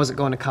knew I wasn't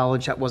going to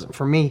college. That wasn't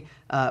for me.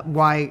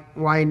 Why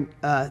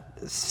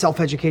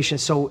self-education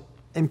is so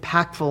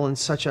impactful and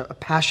such a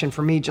passion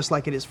for me, just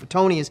like it is for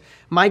Tony, is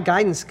my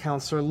guidance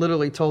counselor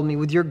literally told me,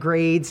 with your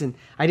grades, and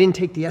I didn't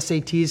take the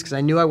SATs because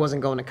I knew I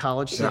wasn't going to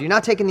college. She said, you're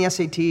not taking the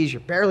SATs,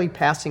 you're barely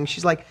passing.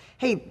 She's like,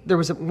 hey, there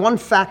was one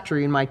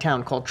factory in my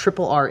town called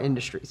Triple R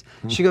Industries.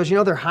 She goes,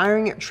 they're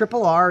hiring at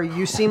Triple R.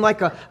 You seem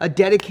like a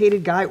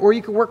dedicated guy, or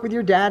you could work with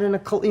your dad in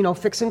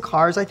fixing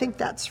cars. I think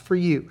that's for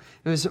you.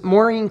 It was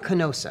Maureen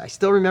Canosa. I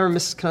still remember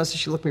Mrs. Canosa.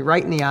 She looked me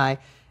right in the eye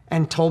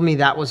and told me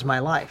that was my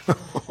life.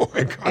 Oh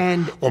my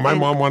God. My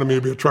mom wanted me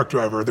to be a truck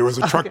driver. There was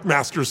a truck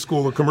master's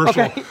school, a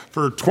commercial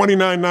for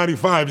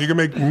 $29.95. You can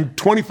make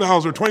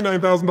 $20,000 or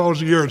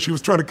 $29,000 a year, and she was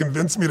trying to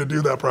convince me to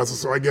do that process,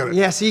 so I get it.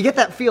 Yeah, so you get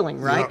that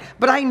feeling, right? Yeah.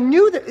 But I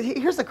knew that,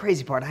 here's the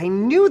crazy part, I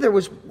knew there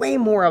was way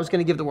more I was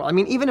gonna give the world. I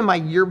mean, even in my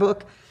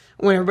yearbook,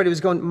 when everybody was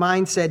going,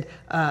 mine said,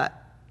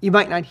 you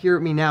might not hear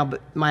me now,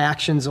 but my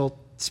actions will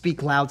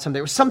speak loud someday.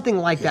 It was something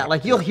like that,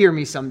 like you'll hear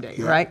me someday,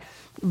 right?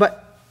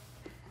 But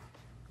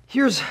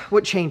here's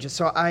what changes.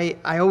 So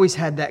I always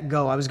had that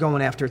go. I was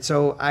going after it.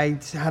 So I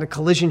had a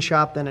collision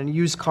shop, then a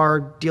used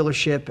car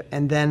dealership,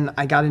 and then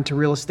I got into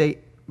real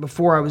estate.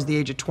 Before I was the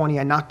age of 20,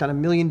 I knocked on 1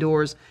 million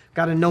doors,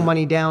 got a no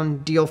money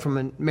down deal from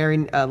a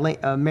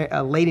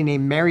lady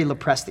named Mary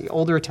Lopresti,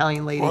 older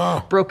Italian lady,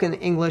 broken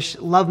English,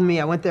 loved me.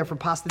 I went there for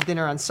pasta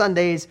dinner on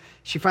Sundays.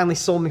 She finally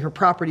sold me her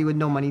property with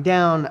no money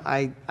down.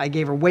 I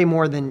gave her way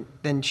more than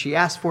she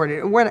asked for it.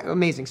 It went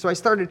amazing. So I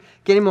started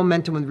getting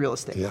momentum with real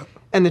estate. Yeah.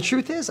 And the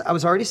truth is, I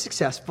was already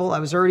successful. I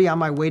was already on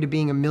my way to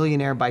being a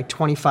millionaire by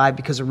 25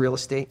 because of real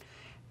estate.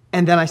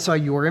 And then I saw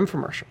your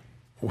infomercial.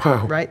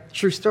 Wow. Right?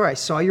 True story. I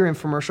saw your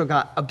infomercial,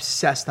 got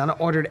obsessed on it,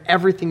 ordered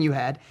everything you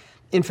had.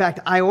 In fact,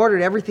 I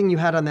ordered everything you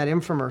had on that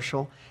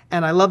infomercial,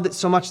 and I loved it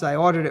so much that I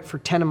ordered it for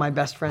 10 of my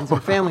best friends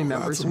and family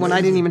members when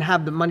I didn't even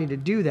have the money to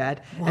do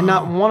that. Wow. And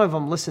not one of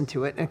them listened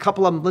to it. And a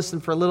couple of them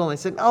listened for a little, and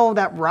they said, oh,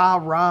 that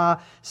rah.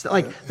 So,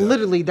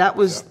 literally, that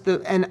was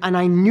and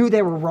I knew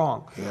they were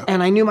wrong. Yeah.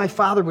 And I knew my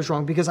father was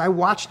wrong because I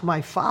watched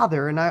my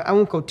father, and I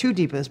won't go too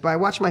deep in this, but I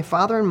watched my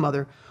father and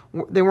mother.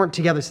 They weren't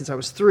together since I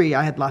was 3.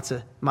 I had lots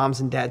of moms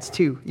and dads,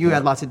 too. You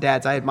had lots of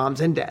dads. I had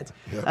moms and dads.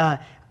 Yeah.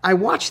 I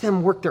watched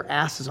them work their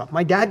asses off.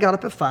 My dad got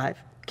up at 5,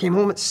 came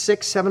home at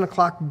 6, 7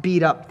 o'clock,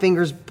 beat up,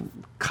 fingers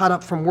cut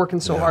up from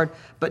working so hard,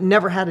 but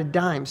never had a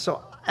dime.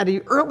 So at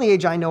an early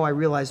age, I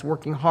realized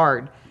working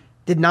hard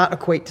did not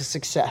equate to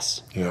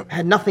success. It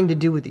had nothing to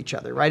do with each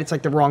other, right? It's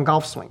like the wrong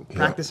golf swing.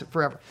 Practice it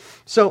forever.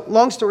 So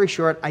long story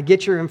short, I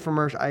get your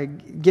infomercial, I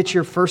get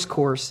your first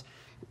course.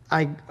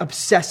 I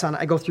obsess on it.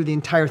 I go through the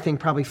entire thing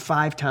probably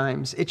 5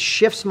 times. It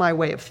shifts my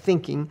way of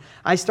thinking.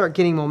 I start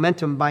getting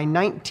momentum. By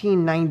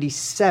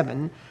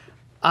 1997,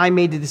 I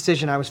made the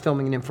decision I was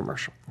filming an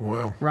infomercial.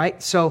 Wow.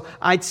 Right? So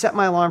I'd set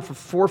my alarm for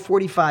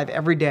 4:45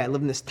 every day. I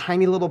live in this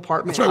tiny little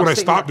apartment. That's right, when I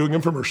stopped doing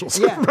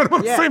infomercials. At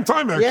the same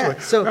time, actually. Yeah.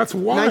 So that's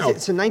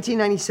wild. So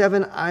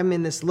 1997, I'm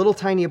in this little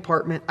tiny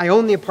apartment. I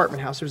own the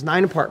apartment house. There's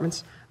 9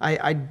 apartments.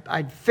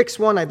 I'd fix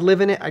one, I'd live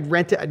in it, I'd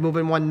rent it, I'd move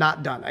in one,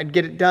 not done. I'd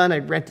get it done,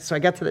 I'd rent it. So I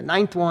got to the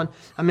 9th one.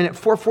 I'm in at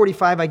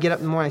 4:45, I get up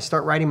in the morning, I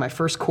start writing my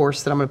first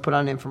course that I'm going to put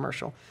on an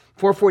infomercial.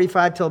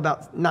 4:45 till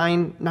about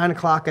 9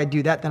 o'clock, I'd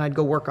do that. Then I'd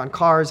go work on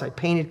cars. I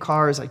painted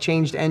cars. I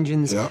changed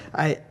engines. Yep.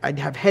 I'd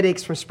have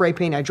headaches from spray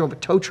painting. I drove a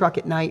tow truck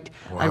at night.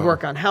 Wow. I'd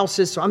work on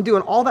houses. So I'm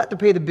doing all that to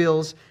pay the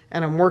bills,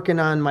 and I'm working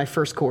on my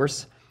first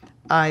course.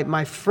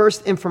 My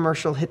first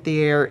infomercial hit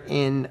the air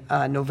in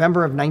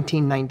November of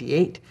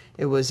 1998.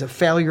 It was a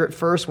failure at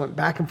first, went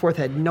back and forth,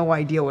 had no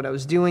idea what I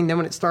was doing. Then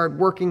when it started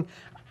working,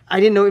 I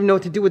didn't even know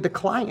what to do with the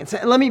clients.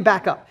 And let me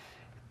back up.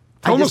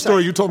 Tell them a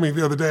story you told me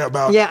the other day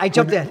about. Yeah, I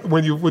jumped in.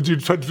 When you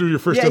tried to do your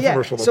first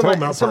infomercial.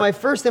 Yeah. So my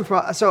first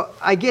infomercial, so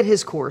I get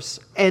his course,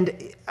 and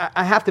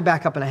I have to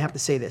back up and I have to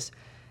say this.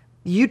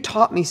 You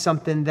taught me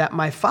something that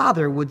my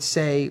father would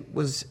say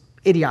was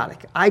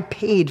idiotic. I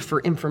paid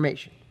for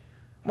information.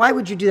 Why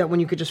would you do that when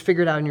you could just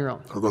figure it out on your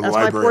own? That's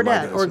my poor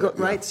dad.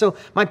 Right? So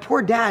my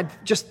poor dad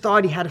just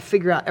thought he had to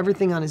figure out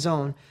everything on his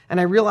own. And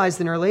I realized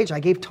in early age,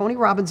 I gave Tony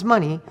Robbins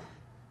money,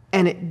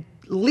 and it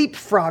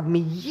leapfrogged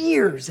me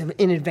years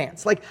in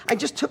advance. Like, I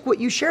just took what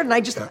you shared, and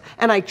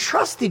I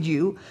trusted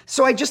you,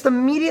 so I just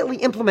immediately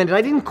implemented.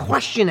 I didn't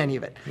question any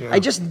of it. I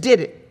just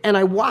did it. And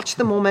I watched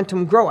the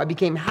momentum grow. I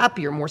became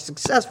happier, more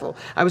successful.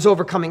 I was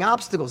overcoming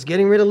obstacles,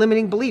 getting rid of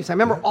limiting beliefs. I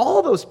remember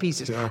all those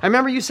pieces. I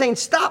remember you saying,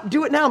 stop,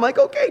 do it now. I'm like,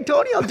 okay,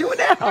 Tony, I'll do it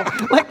now.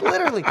 Like,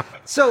 literally.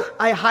 So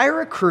I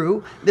hire a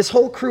crew. This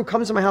whole crew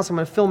comes to my house. I'm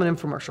going to film an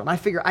infomercial. And I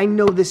figure, I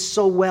know this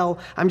so well.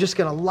 I'm just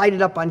going to light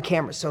it up on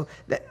camera. So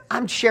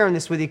I'm sharing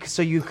this with you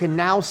so you can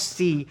now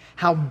see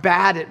how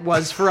bad it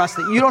was for us,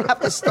 that you don't have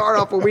to start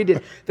off where we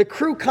did. The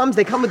crew comes.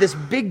 They come with this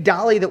big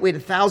dolly that weighed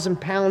 1,000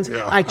 pounds.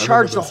 I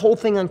charged the whole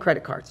thing on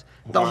credit cards.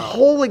 The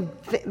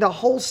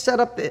whole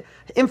setup, the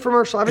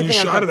infomercial, everything.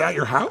 And you shot it at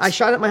your house? I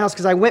shot it at my house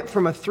because I went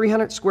from a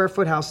 300 square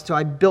foot house to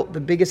I built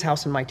the biggest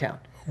house in my town.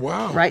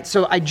 Wow. Right?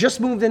 So I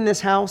just moved in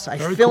this house. I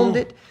filmed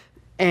it.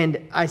 And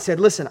I said,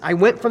 listen, I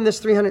went from this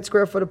 300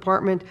 square foot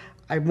apartment.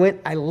 I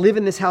live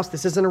in this house.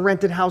 This isn't a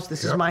rented house.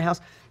 This is my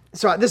house.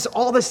 So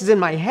all this is in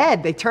my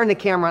head. They turn the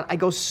camera on. I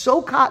go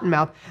so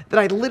cottonmouth that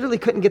I literally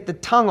couldn't get the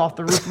tongue off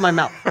the roof of my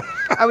mouth.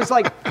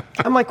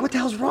 I'm like, what the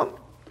hell's wrong?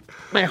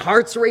 My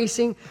heart's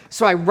racing.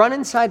 So I run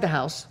inside the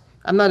house.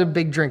 I'm not a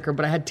big drinker,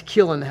 but I had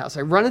tequila in the house.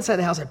 I run inside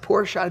the house. I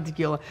pour a shot of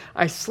tequila.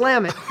 I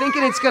slam it,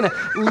 thinking it's going to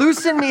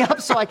loosen me up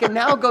so I can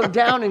now go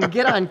down and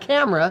get on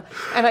camera.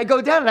 And I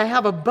go down and I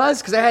have a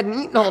buzz because I hadn't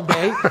eaten all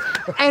day.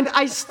 And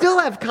I still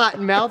have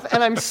cotton mouth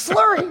and I'm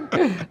slurring.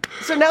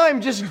 So now I'm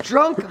just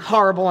drunk,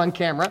 horrible on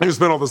camera. You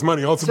spent all this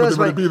money also for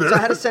everybody to be there. So I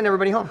had to send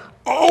everybody home.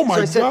 Oh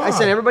my God. I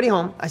sent everybody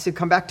home. I said,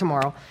 come back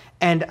tomorrow.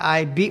 And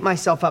I beat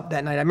myself up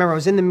that night. I remember I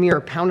was in the mirror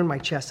pounding my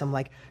chest. I'm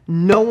like,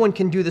 no one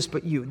can do this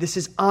but you. This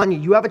is on you.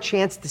 You have a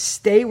chance to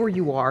stay where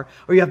you are,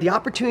 or you have the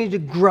opportunity to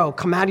grow,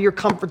 come out of your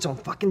comfort zone,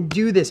 fucking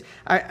do this.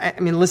 I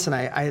mean, listen,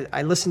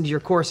 I listened to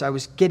your course. I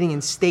was getting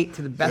in state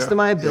to the best of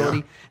my ability.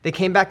 Yeah. They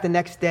came back the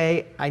next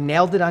day. I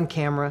nailed it on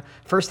camera.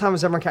 First time I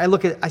was ever on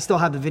camera. I still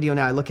have the video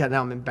now. I look at it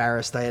now, I'm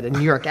embarrassed. I had a New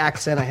York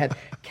accent. I had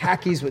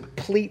khakis with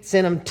pleats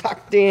in them,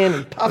 tucked in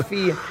and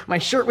puffy. My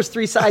shirt was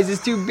 3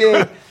 sizes too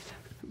big.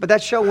 But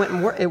that show went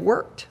and it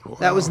worked. Wow.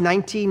 That was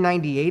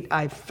 1998.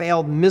 I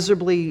failed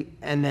miserably,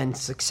 and then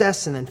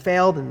success, and then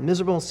failed, and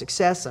miserable and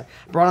success. I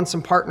brought on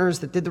some partners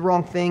that did the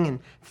wrong thing and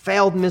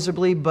failed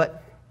miserably.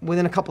 But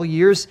within a couple of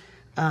years,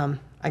 I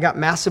got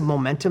massive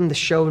momentum. The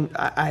show,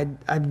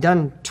 I've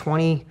done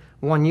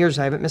 21 years.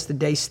 I haven't missed a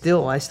day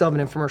still. I still have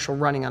an infomercial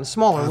running on a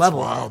smaller level.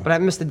 Wild. But I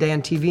haven't missed a day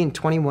on TV in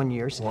 21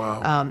 years.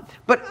 Wow.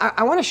 But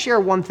I want to share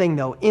one thing,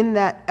 though. In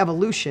that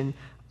evolution,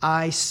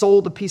 I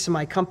sold a piece of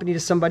my company to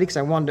somebody because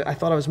I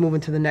thought I was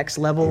moving to the next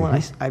level, mm-hmm.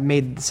 and I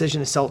made the decision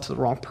to sell it to the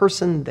wrong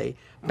person. They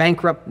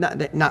bankrupt,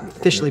 not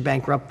officially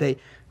bankrupt.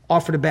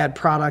 offered a bad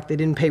product. They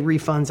didn't pay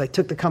refunds. I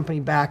took the company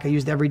back. I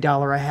used every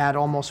dollar I had,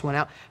 almost went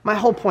out. My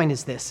whole point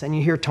is this, and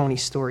you hear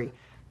Tony's story.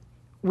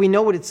 We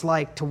know what it's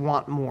like to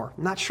want more.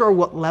 I'm not sure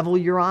what level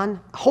you're on.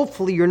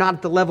 Hopefully you're not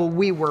at the level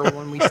we were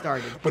when we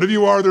started. But if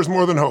you are, there's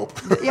more than hope.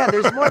 Yeah,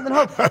 there's more than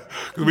hope.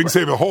 Because we can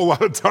save a whole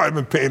lot of time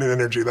and pain and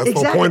energy. That's the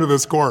whole point of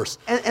this course.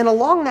 And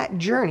along that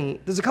journey,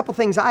 there's a couple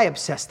things I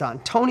obsessed on.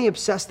 Tony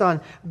obsessed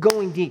on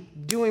going deep,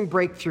 doing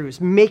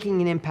breakthroughs,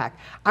 making an impact.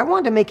 I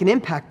wanted to make an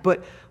impact,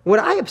 but what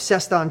I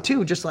obsessed on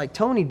too, just like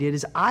Tony did,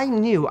 is I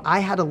knew I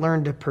had to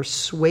learn to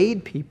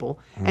persuade people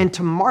and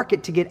to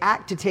market,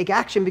 to take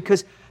action,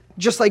 because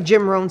just like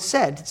Jim Rohn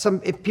said,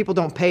 if people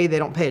don't pay, they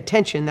don't pay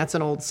attention. That's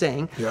an old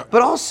saying. Yeah.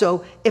 But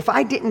also, if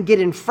I didn't get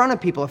in front of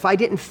people, if I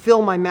didn't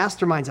fill my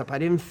masterminds up, I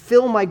didn't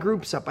fill my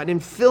groups up, I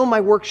didn't fill my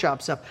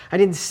workshops up, I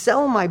didn't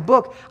sell my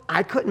book,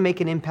 I couldn't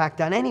make an impact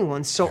on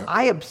anyone. So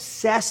I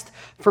obsessed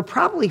for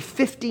probably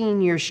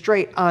 15 years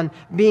straight on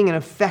being an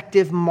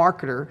effective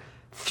marketer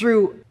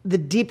through the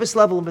deepest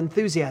level of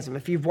enthusiasm.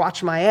 If you've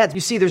watched my ads, you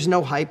see there's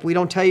no hype. We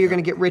don't tell you you're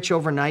going to get rich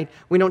overnight.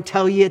 We don't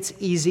tell you it's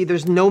easy.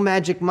 There's no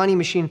magic money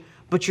machine.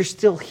 But you're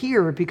still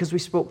here because we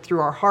spoke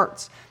through our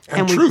hearts.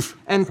 And truth.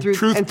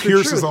 Truth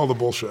pierces all the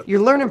bullshit.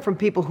 You're learning from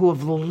people who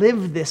have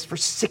lived this for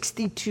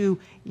 62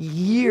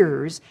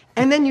 years.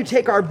 And then you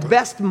take our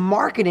best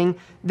marketing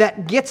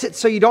that gets it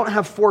so you don't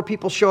have 4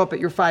 people show up at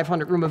your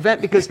 500-room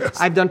event, because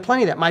I've done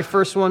plenty of that. My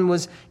first one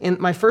was in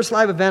my first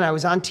live event. I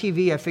was on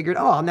TV. I figured,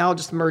 now I'll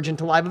just merge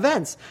into live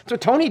events. That's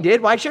what Tony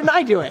did. Why shouldn't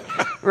I do it?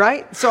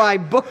 Right? So I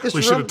booked this room.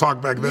 We should have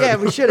talked back then. Yeah,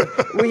 we should have.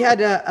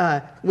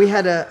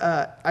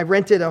 I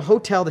rented a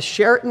hotel, the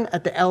Sheraton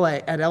at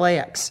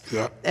LAX.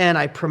 Yeah. And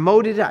I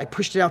promoted it. I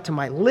pushed it out to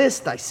my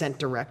list. I sent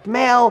direct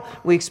mail.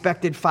 We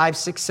expected 500,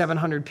 600,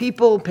 700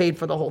 people, paid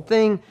for the whole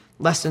thing.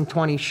 Less than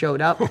 20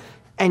 showed up.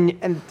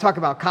 And talk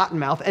about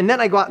cottonmouth. And then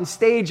I go out on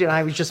stage and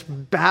I was just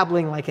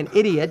babbling like an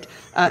idiot.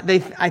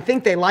 I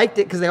think they liked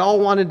it because they all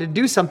wanted to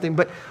do something.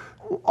 But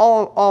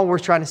all we're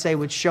trying to say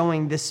with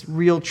showing this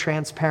real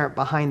transparent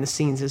behind the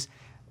scenes is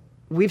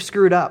we've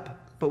screwed up,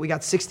 but we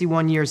got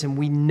 61 years and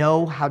we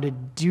know how to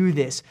do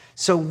this.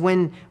 So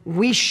when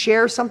we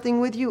share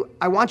something with you,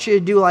 I want you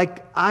to do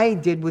like I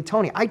did with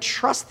Tony. I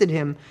trusted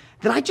him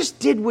that I just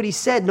did what he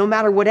said, no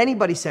matter what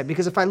anybody said.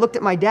 Because if I looked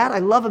at my dad, I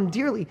love him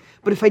dearly.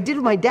 But if I did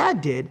what my dad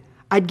did,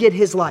 I'd get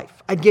his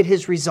life. I'd get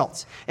his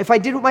results. If I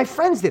did what my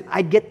friends did,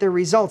 I'd get their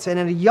results. And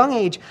at a young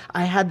age,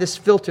 I had this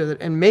filter,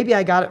 and maybe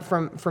I got it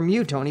from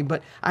you, Tony,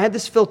 but I had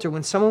this filter.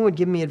 When someone would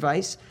give me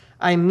advice,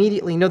 I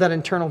immediately know that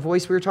internal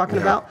voice we were talking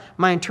about.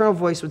 My internal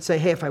voice would say,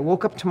 hey, if I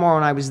woke up tomorrow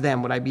and I was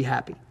them, would I be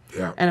happy?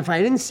 Yeah. And if I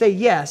didn't say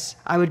yes,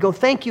 I would go,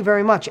 thank you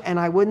very much. And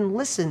I wouldn't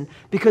listen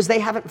because they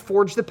haven't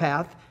forged the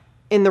path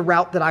in the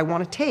route that I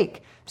want to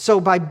take. So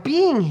by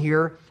being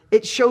here,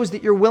 it shows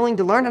that you're willing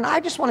to learn. And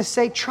I just want to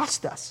say,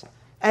 trust us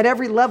at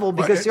every level,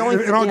 because the only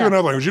thing... And I'll give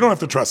another language. You don't have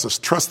to trust us.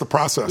 Trust the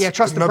process. Yeah,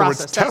 trust the process. In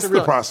other words, test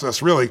the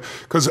process, really.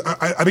 Because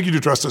I think you do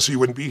trust us, so you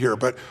wouldn't be here.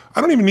 But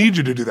I don't even need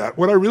you to do that.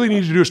 What I really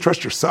need you to do is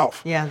trust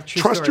yourself. Yeah,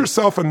 trust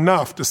yourself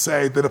enough to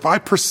say that if I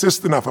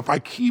persist enough, if I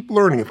keep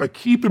learning, if I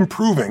keep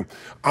improving,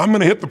 I'm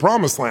going to hit the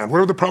promised land.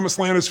 Whatever the promised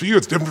land is for you,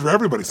 it's different for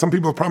everybody. Some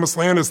people, the promised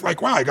land is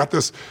like, wow, I got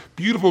this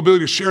beautiful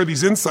ability to share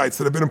these insights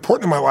that have been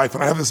important in my life,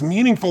 and I have this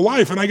meaningful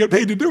life, and I get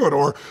paid to do it.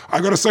 Or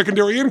I got a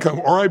secondary income,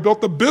 or I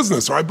built a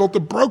business, or I built a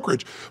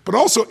brokerage. But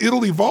also,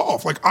 it'll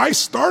evolve. Like I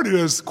started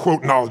as,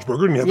 quote, knowledge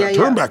broker, didn't have that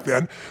term back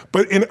then,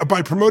 but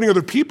by promoting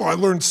other people, I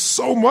learned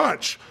so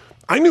much.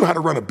 I knew how to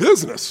run a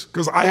business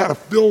because I had to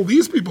fill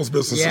these people's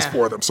businesses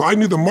for them. So I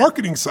knew the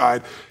marketing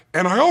side,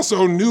 and I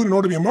also knew in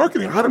order to be a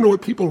marketing, I had to know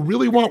what people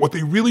really want, what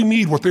they really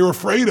need, what they were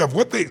afraid of,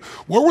 what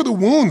were the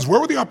wounds, where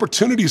were the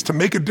opportunities to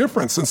make a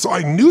difference. And so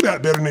I knew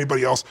that better than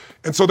anybody else.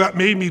 And so that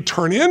made me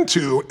turn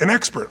into an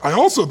expert. I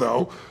also,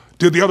 though,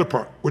 did the other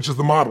part, which is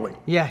the modeling.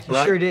 Yeah, you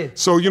sure did.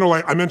 So,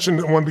 like I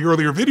mentioned in one of the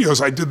earlier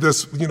videos, I did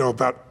this,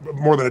 about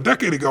more than a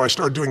decade ago. I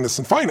started doing this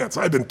in finance.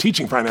 I've been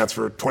teaching finance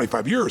for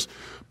 25 years,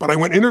 but I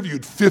went and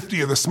interviewed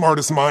 50 of the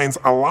smartest minds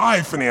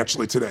alive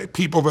financially today.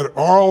 People that are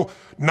all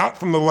not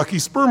from the Lucky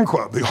Sperm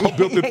Club. They all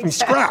built it from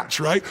scratch,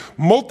 right?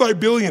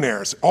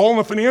 Multi-billionaires, all in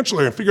the financial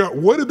area, and figure out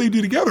what did they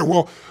do together?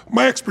 Well,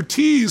 my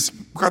expertise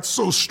got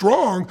so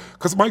strong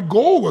because my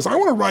goal was I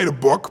want to write a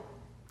book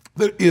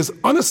that is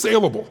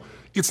unassailable.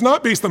 It's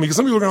not based on me, because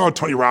some people are going,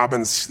 Tony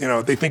Robbins,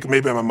 they think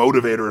maybe I'm a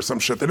motivator or some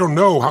shit. They don't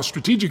know how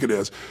strategic it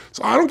is.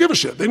 So I don't give a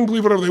shit. They can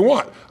believe whatever they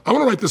want. I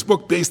want to write this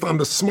book based on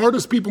the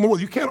smartest people in the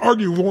world. You can't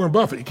argue with Warren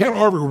Buffett. You can't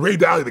argue with Ray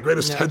Dalio, the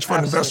greatest hedge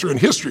fund investor in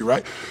history,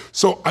 right?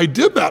 So I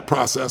did that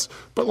process,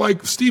 but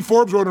like Steve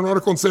Forbes wrote an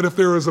article and said, if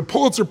there is a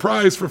Pulitzer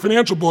Prize for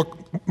financial book,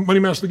 Money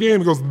Master the Game,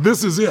 he goes,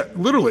 this is it.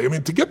 Literally. I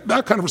mean, to get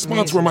that kind of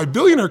response where my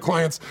billionaire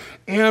clients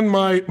and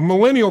my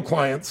millennial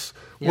clients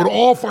would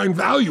all find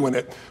value in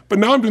it. But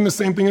now I'm doing the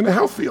same thing in the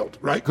health field,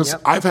 right? Because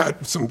I've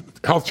had some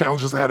health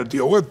challenges I had to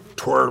deal with,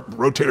 tore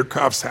rotator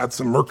cuffs, had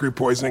some mercury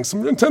poisoning,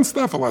 some intense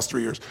stuff the last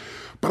 3 years.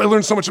 But I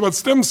learned so much about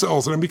stem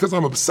cells, and because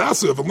I'm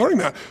obsessive, I'm learning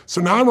that. So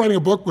now I'm writing a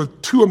book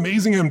with two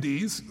amazing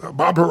MDs.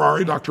 Bob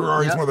Harari, Dr.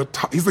 Harari, is one of the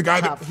top. He's the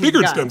guy that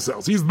figured stem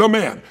cells. He's the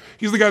man.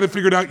 He's the guy that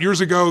figured out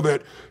years ago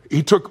that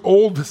he took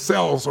old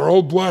cells or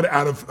old blood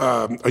out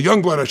of, a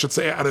young blood, I should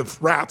say, out of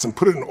rats and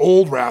put it in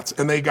old rats,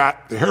 and the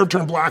hair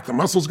turned black, the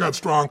muscles got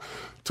strong.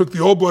 Took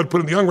the old blood, put it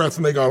in the young rats,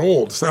 and they got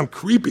old. Sound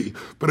creepy,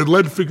 but it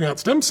led to figuring out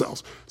stem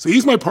cells. So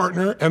he's my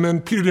partner, and then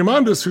Peter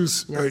Diamandis,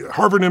 who's a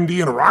Harvard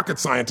MD and a rocket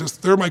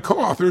scientist, they're my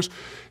co-authors.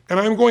 And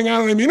I'm going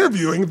out and I'm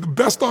interviewing the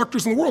best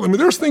doctors in the world. I mean,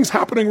 there's things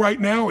happening right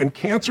now in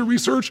cancer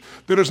research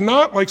that is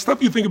not like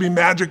stuff you think would be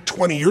magic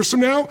 20 years from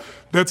now.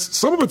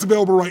 Some of it's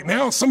available right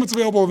now, some of it's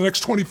available in the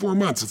next 24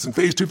 months. It's in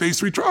phase 2, phase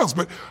 3 trials.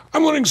 But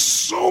I'm learning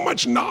so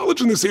much knowledge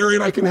in this area,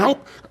 and I can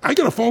help. I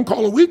get a phone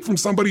call a week from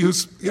somebody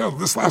who's,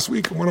 this last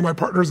week, one of my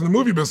partners in the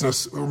movie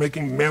business, we were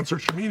making Mansur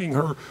Shamini,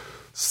 her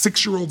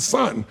 6-year-old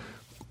son,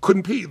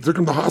 couldn't pee. Took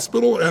him to the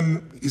hospital,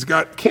 and he's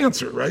got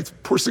cancer, right?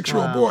 Poor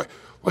 6-year-old boy.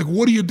 Like,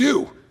 what do you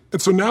do?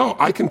 And so now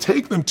I can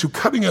take them to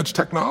cutting edge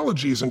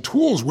technologies and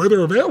tools where they're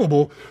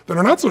available that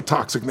are not so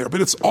toxic there.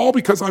 But it's all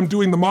because I'm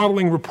doing the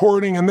modeling,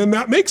 reporting, and then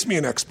that makes me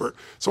an expert.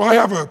 So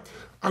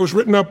I was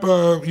written up,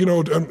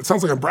 it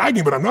sounds like I'm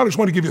bragging, but I'm not. I just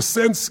want to give you a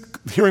sense,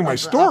 hearing my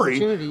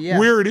story,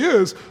 where it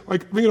is.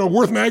 Like,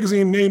 Worth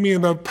Magazine named me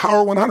in the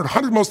Power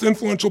 100 most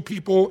influential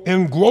people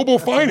in global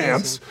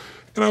finance. Amazing.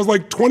 And I was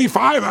like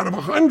 25 out of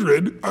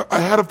 100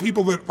 ahead of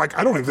people that,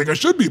 I don't even think I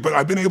should be, but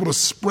I've been able to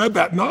spread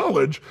that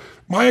knowledge.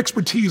 My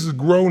expertise has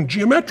grown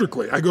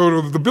geometrically. I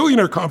go to the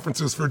billionaire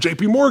conferences for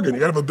JP Morgan. You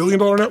got to have $1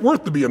 billion net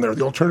worth to be in there,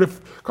 the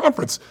alternative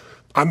conference.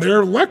 I'm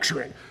there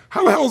lecturing.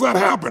 How the hell does that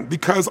happen?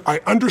 Because I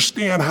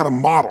understand how to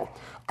model.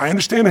 I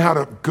understand how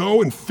to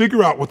go and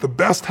figure out what the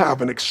best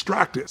have and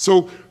extract it.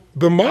 So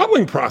the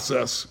modeling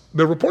process,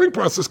 the reporting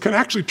process can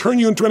actually turn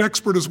you into an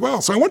expert as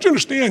well. So I want you to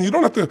understand, you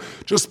don't have to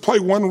just play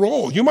one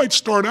role. You might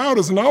start out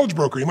as a knowledge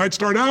broker. You might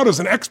start out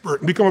as an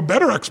expert and become a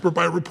better expert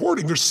by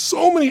reporting. There's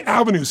so many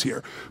avenues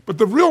here. But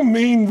the real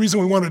main reason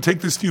we want to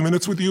take this few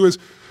minutes with you is,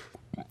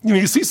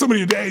 you see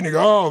somebody today and you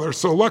go, oh, they're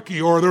so lucky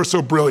or they're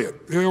so brilliant.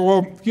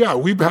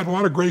 We've had a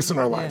lot of grace in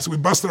our lives. We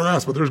busted our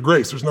ass, but there's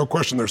grace. There's no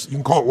question. You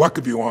can call it luck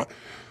if you want.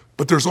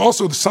 But there's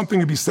also something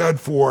to be said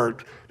for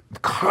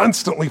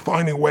constantly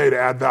finding a way to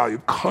add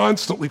value,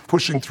 constantly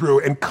pushing through,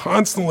 and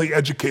constantly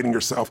educating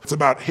yourself. It's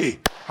about, hey,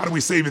 how do we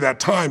save you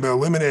that time by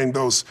eliminating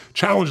those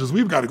challenges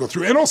we've got to go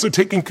through, and also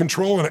taking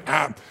control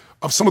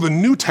of some of the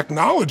new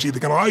technology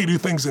that can allow you to do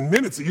things in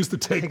minutes that used to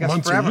take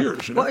months or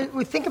years. Well,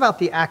 we think about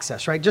the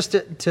access, right? Just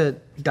to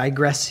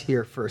digress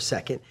here for a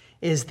second,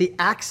 is the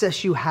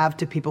access you have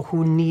to people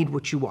who need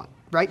what you want.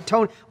 Right,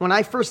 Tony, when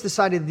I first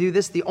decided to do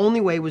this, the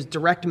only way was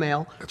direct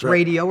mail,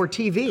 radio, or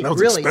TV. And that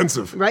was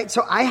expensive. Right,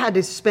 so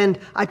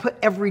I put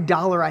every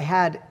dollar I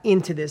had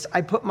into this.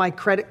 I put my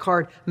credit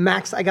card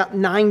maxed. I got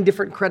 9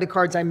 different credit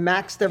cards. I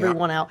maxed every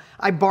one out.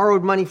 I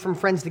borrowed money from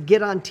friends to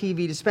get on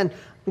TV, to spend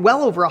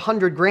well over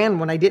 $100,000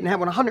 when I didn't have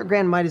one.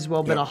 $100,000 might as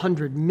well have been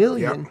 $100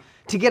 million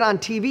to get on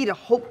TV to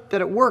hope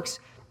that it works.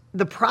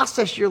 The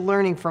process you're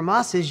learning from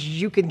us is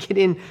you can get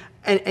in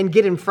and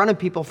get in front of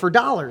people for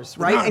dollars,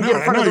 right? Get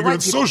in front of the right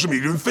people. Social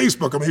media, and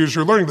Facebook. I mean, as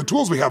you're learning the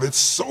tools we have, it's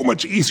so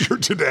much easier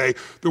today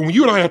than when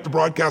you and I have to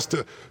broadcast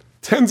to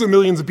tens of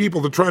millions of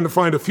people. They're trying to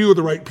find a few of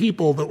the right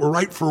people that were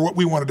right for what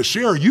we wanted to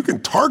share. You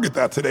can target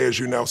that today, as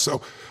you know.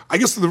 So I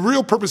guess the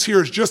real purpose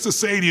here is just to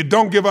say to you,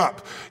 don't give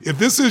up. If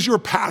this is your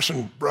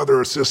passion, brother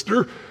or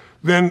sister,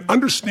 then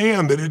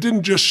understand that it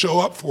didn't just show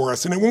up for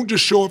us, and it won't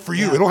just show up for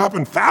you. It'll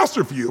happen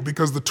faster for you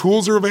because the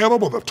tools are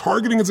available, the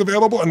targeting is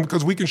available, and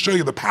because we can show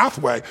you the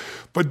pathway.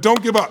 But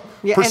don't give up.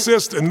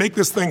 Persist and make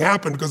this thing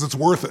happen because it's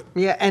worth it.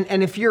 Yeah,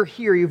 and if you're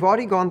here, you've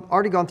already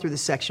gone through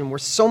this section where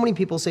so many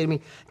people say to me,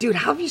 dude,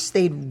 how have you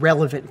stayed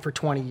relevant for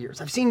 20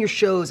 years? I've seen your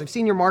shows, I've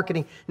seen your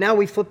marketing. Now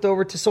we flipped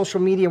over to social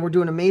media, and we're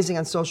doing amazing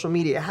on social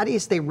media. How do you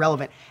stay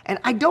relevant? And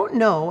I don't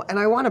know, and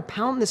I want to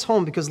pound this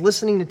home because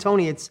listening to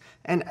Tony,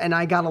 and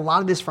I got a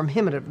lot of this from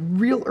him at a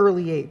real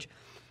early age,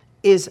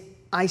 is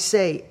I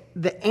say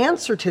the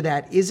answer to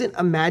that isn't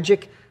a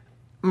magic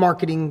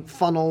marketing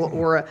funnel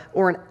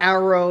or an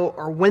arrow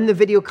or when the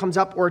video comes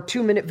up or a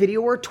 2-minute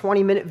video or a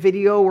 20-minute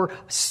video or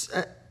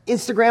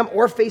Instagram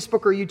or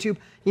Facebook or YouTube.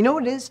 You know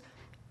what it is?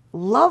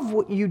 Love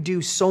what you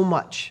do so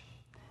much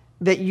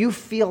that you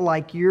feel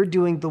like you're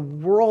doing the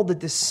world a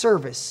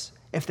disservice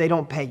if they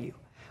don't pay you.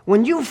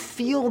 When you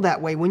feel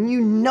that way, when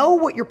you know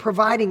what you're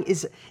providing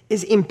is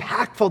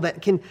impactful,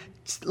 that can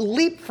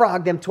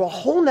leapfrog them to a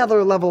whole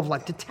nother level of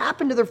life, to tap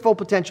into their full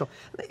potential.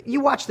 You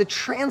watch the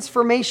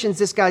transformations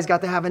this guy's got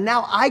to have, and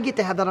now I get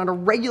to have that on a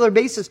regular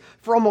basis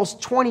for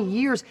almost 20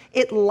 years.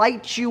 It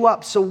lights you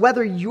up. So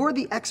whether you're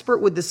the expert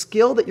with the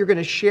skill that you're going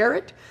to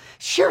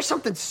share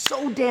something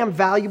so damn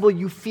valuable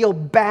you feel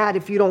bad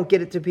if you don't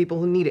get it to people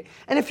who need it.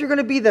 And if you're going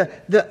to be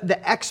the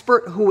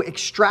expert who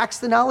extracts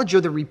the knowledge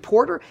or the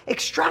reporter,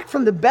 extract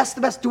from the best,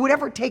 do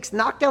whatever it takes,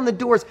 knock down the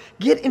doors,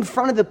 get in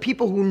front of the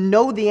people who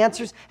know the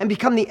answers and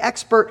become the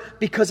expert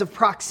because of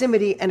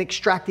proximity and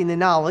extracting the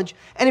knowledge.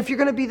 And if you're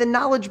going to be the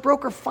knowledge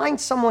broker, find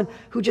someone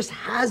who just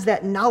has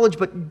that knowledge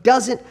but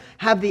doesn't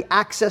have the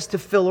access to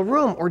fill a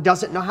room or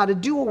doesn't know how to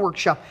do a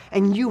workshop.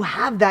 And you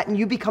have that and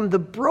you become the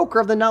broker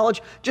of the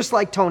knowledge just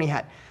like Tony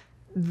had.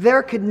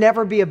 There could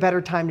never be a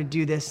better time to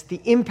do this. The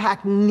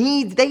impact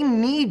they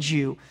need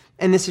you,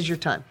 and this is your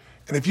time.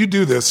 And if you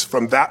do this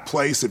from that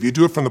place, if you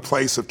do it from the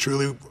place of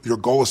truly your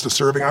goal is to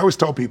serving, I always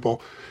tell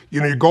people,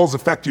 your goals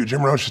affect you.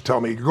 Jim Rohn should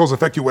tell me, your goals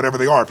affect you whatever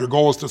they are. If your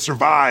goal is to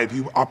survive,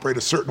 you operate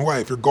a certain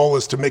way. If your goal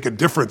is to make a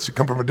difference, you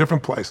come from a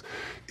different place.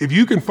 If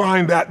you can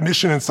find that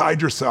mission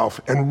inside yourself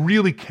and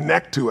really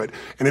connect to it,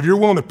 and if you're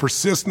willing to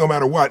persist no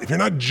matter what, if you're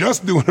not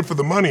just doing it for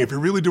the money, if you're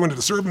really doing it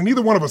to serve, and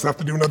neither one of us have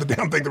to do another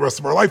damn thing the rest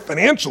of our life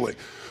financially.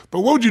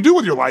 But what would you do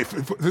with your life?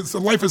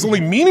 Life is only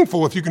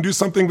meaningful if you can do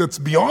something that's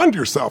beyond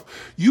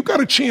yourself. You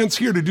got a chance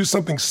here to do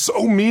something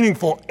so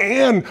meaningful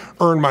and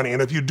earn money.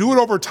 And if you do it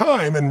over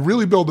time and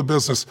really build a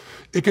business,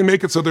 it can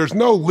make it so there's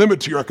no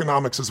limit to your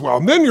economics as well.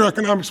 And then your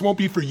economics won't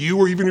be for you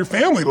or even your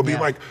family. It'll be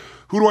like,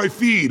 who do I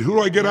feed? Who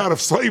do I get out of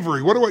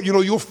slavery? What do I,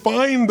 you'll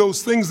find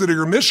those things that are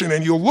your mission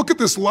and you'll look at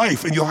this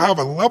life and you'll have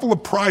a level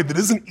of pride that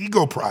isn't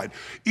ego pride.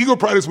 Ego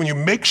pride is when you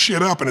make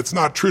shit up and it's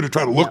not true to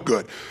try to look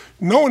good.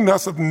 No one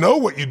has to know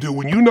what you do.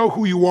 When you know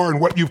who you are and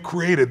what you've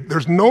created,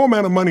 there's no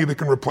amount of money that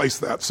can replace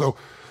that. So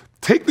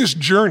take this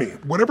journey,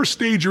 whatever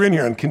stage you're in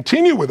here, and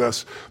continue with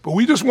us. But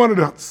we just wanted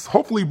to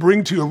hopefully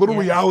bring to you a little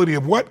reality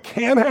of what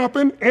can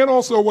happen and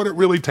also what it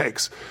really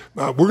takes.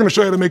 We're going to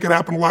show you how to make it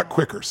happen a lot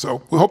quicker.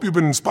 So we hope you've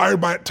been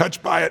inspired by it,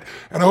 touched by it,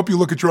 and I hope you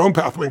look at your own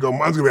pathway and go,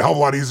 mine's going to be a hell of a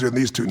lot easier than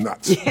these two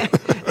nuts. Yeah.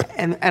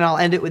 and I'll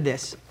end it with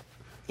this.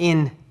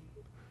 In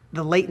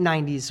the late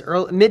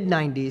 90s,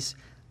 mid-90s,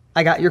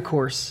 I got your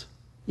course.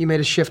 You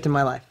made a shift in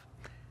my life.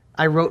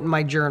 I wrote in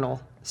my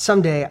journal,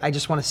 someday I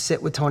just want to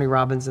sit with Tony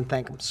Robbins and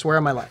thank him. Swear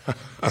on my life.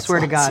 I swear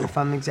to God if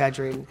I'm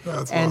exaggerating.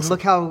 That's and awesome.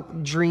 Look how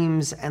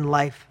dreams and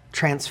life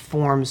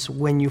transforms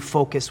when you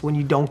focus, when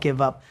you don't give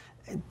up.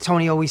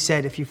 Tony always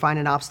said, if you find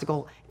an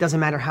obstacle, it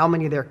doesn't matter how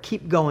many there,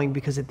 keep going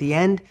because at the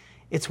end,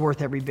 it's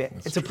worth every bit.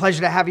 It's a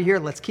pleasure to have you here.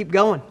 Let's keep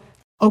going.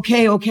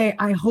 Okay.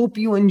 I hope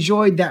you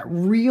enjoyed that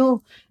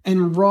real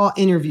and raw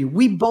interview.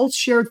 We both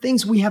shared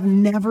things we have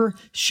never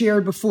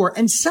shared before.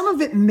 And some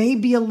of it may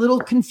be a little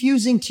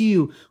confusing to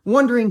you,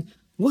 wondering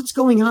what's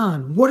going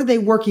on? What are they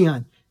working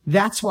on?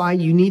 That's why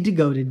you need to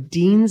go to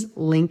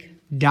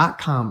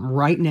deanslink.com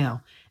right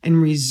now and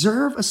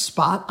reserve a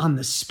spot on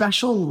the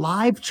special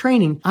live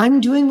training I'm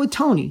doing with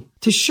Tony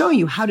to show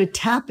you how to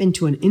tap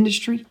into an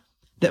industry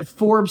that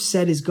Forbes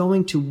said is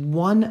going to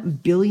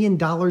 $1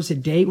 billion a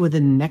day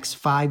within the next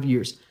 5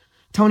 years.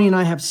 Tony and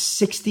I have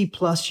 60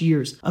 plus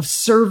years of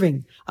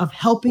serving, of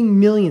helping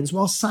millions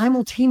while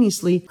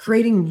simultaneously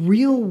creating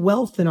real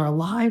wealth in our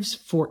lives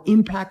for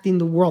impacting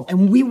the world.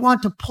 And we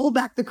want to pull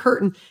back the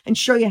curtain and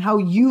show you how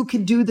you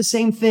could do the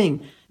same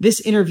thing. This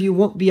interview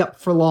won't be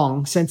up for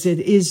long since it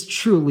is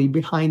truly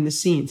behind the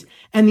scenes.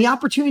 And the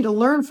opportunity to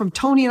learn from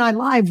Tony and I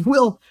live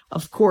will,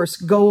 of course,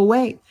 go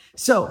away.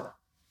 So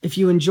if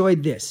you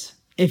enjoyed this,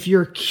 if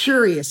you're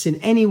curious in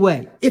any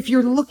way, if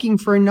you're looking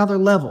for another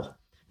level,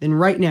 then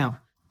right now,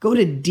 go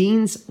to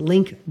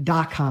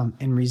deanslink.com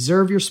and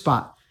reserve your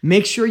spot.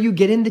 Make sure you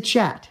get in the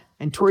chat.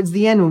 And towards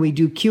the end, when we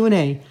do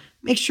Q&A,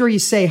 make sure you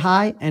say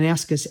hi and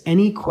ask us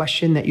any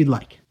question that you'd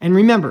like. And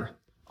remember,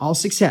 all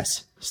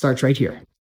success starts right here.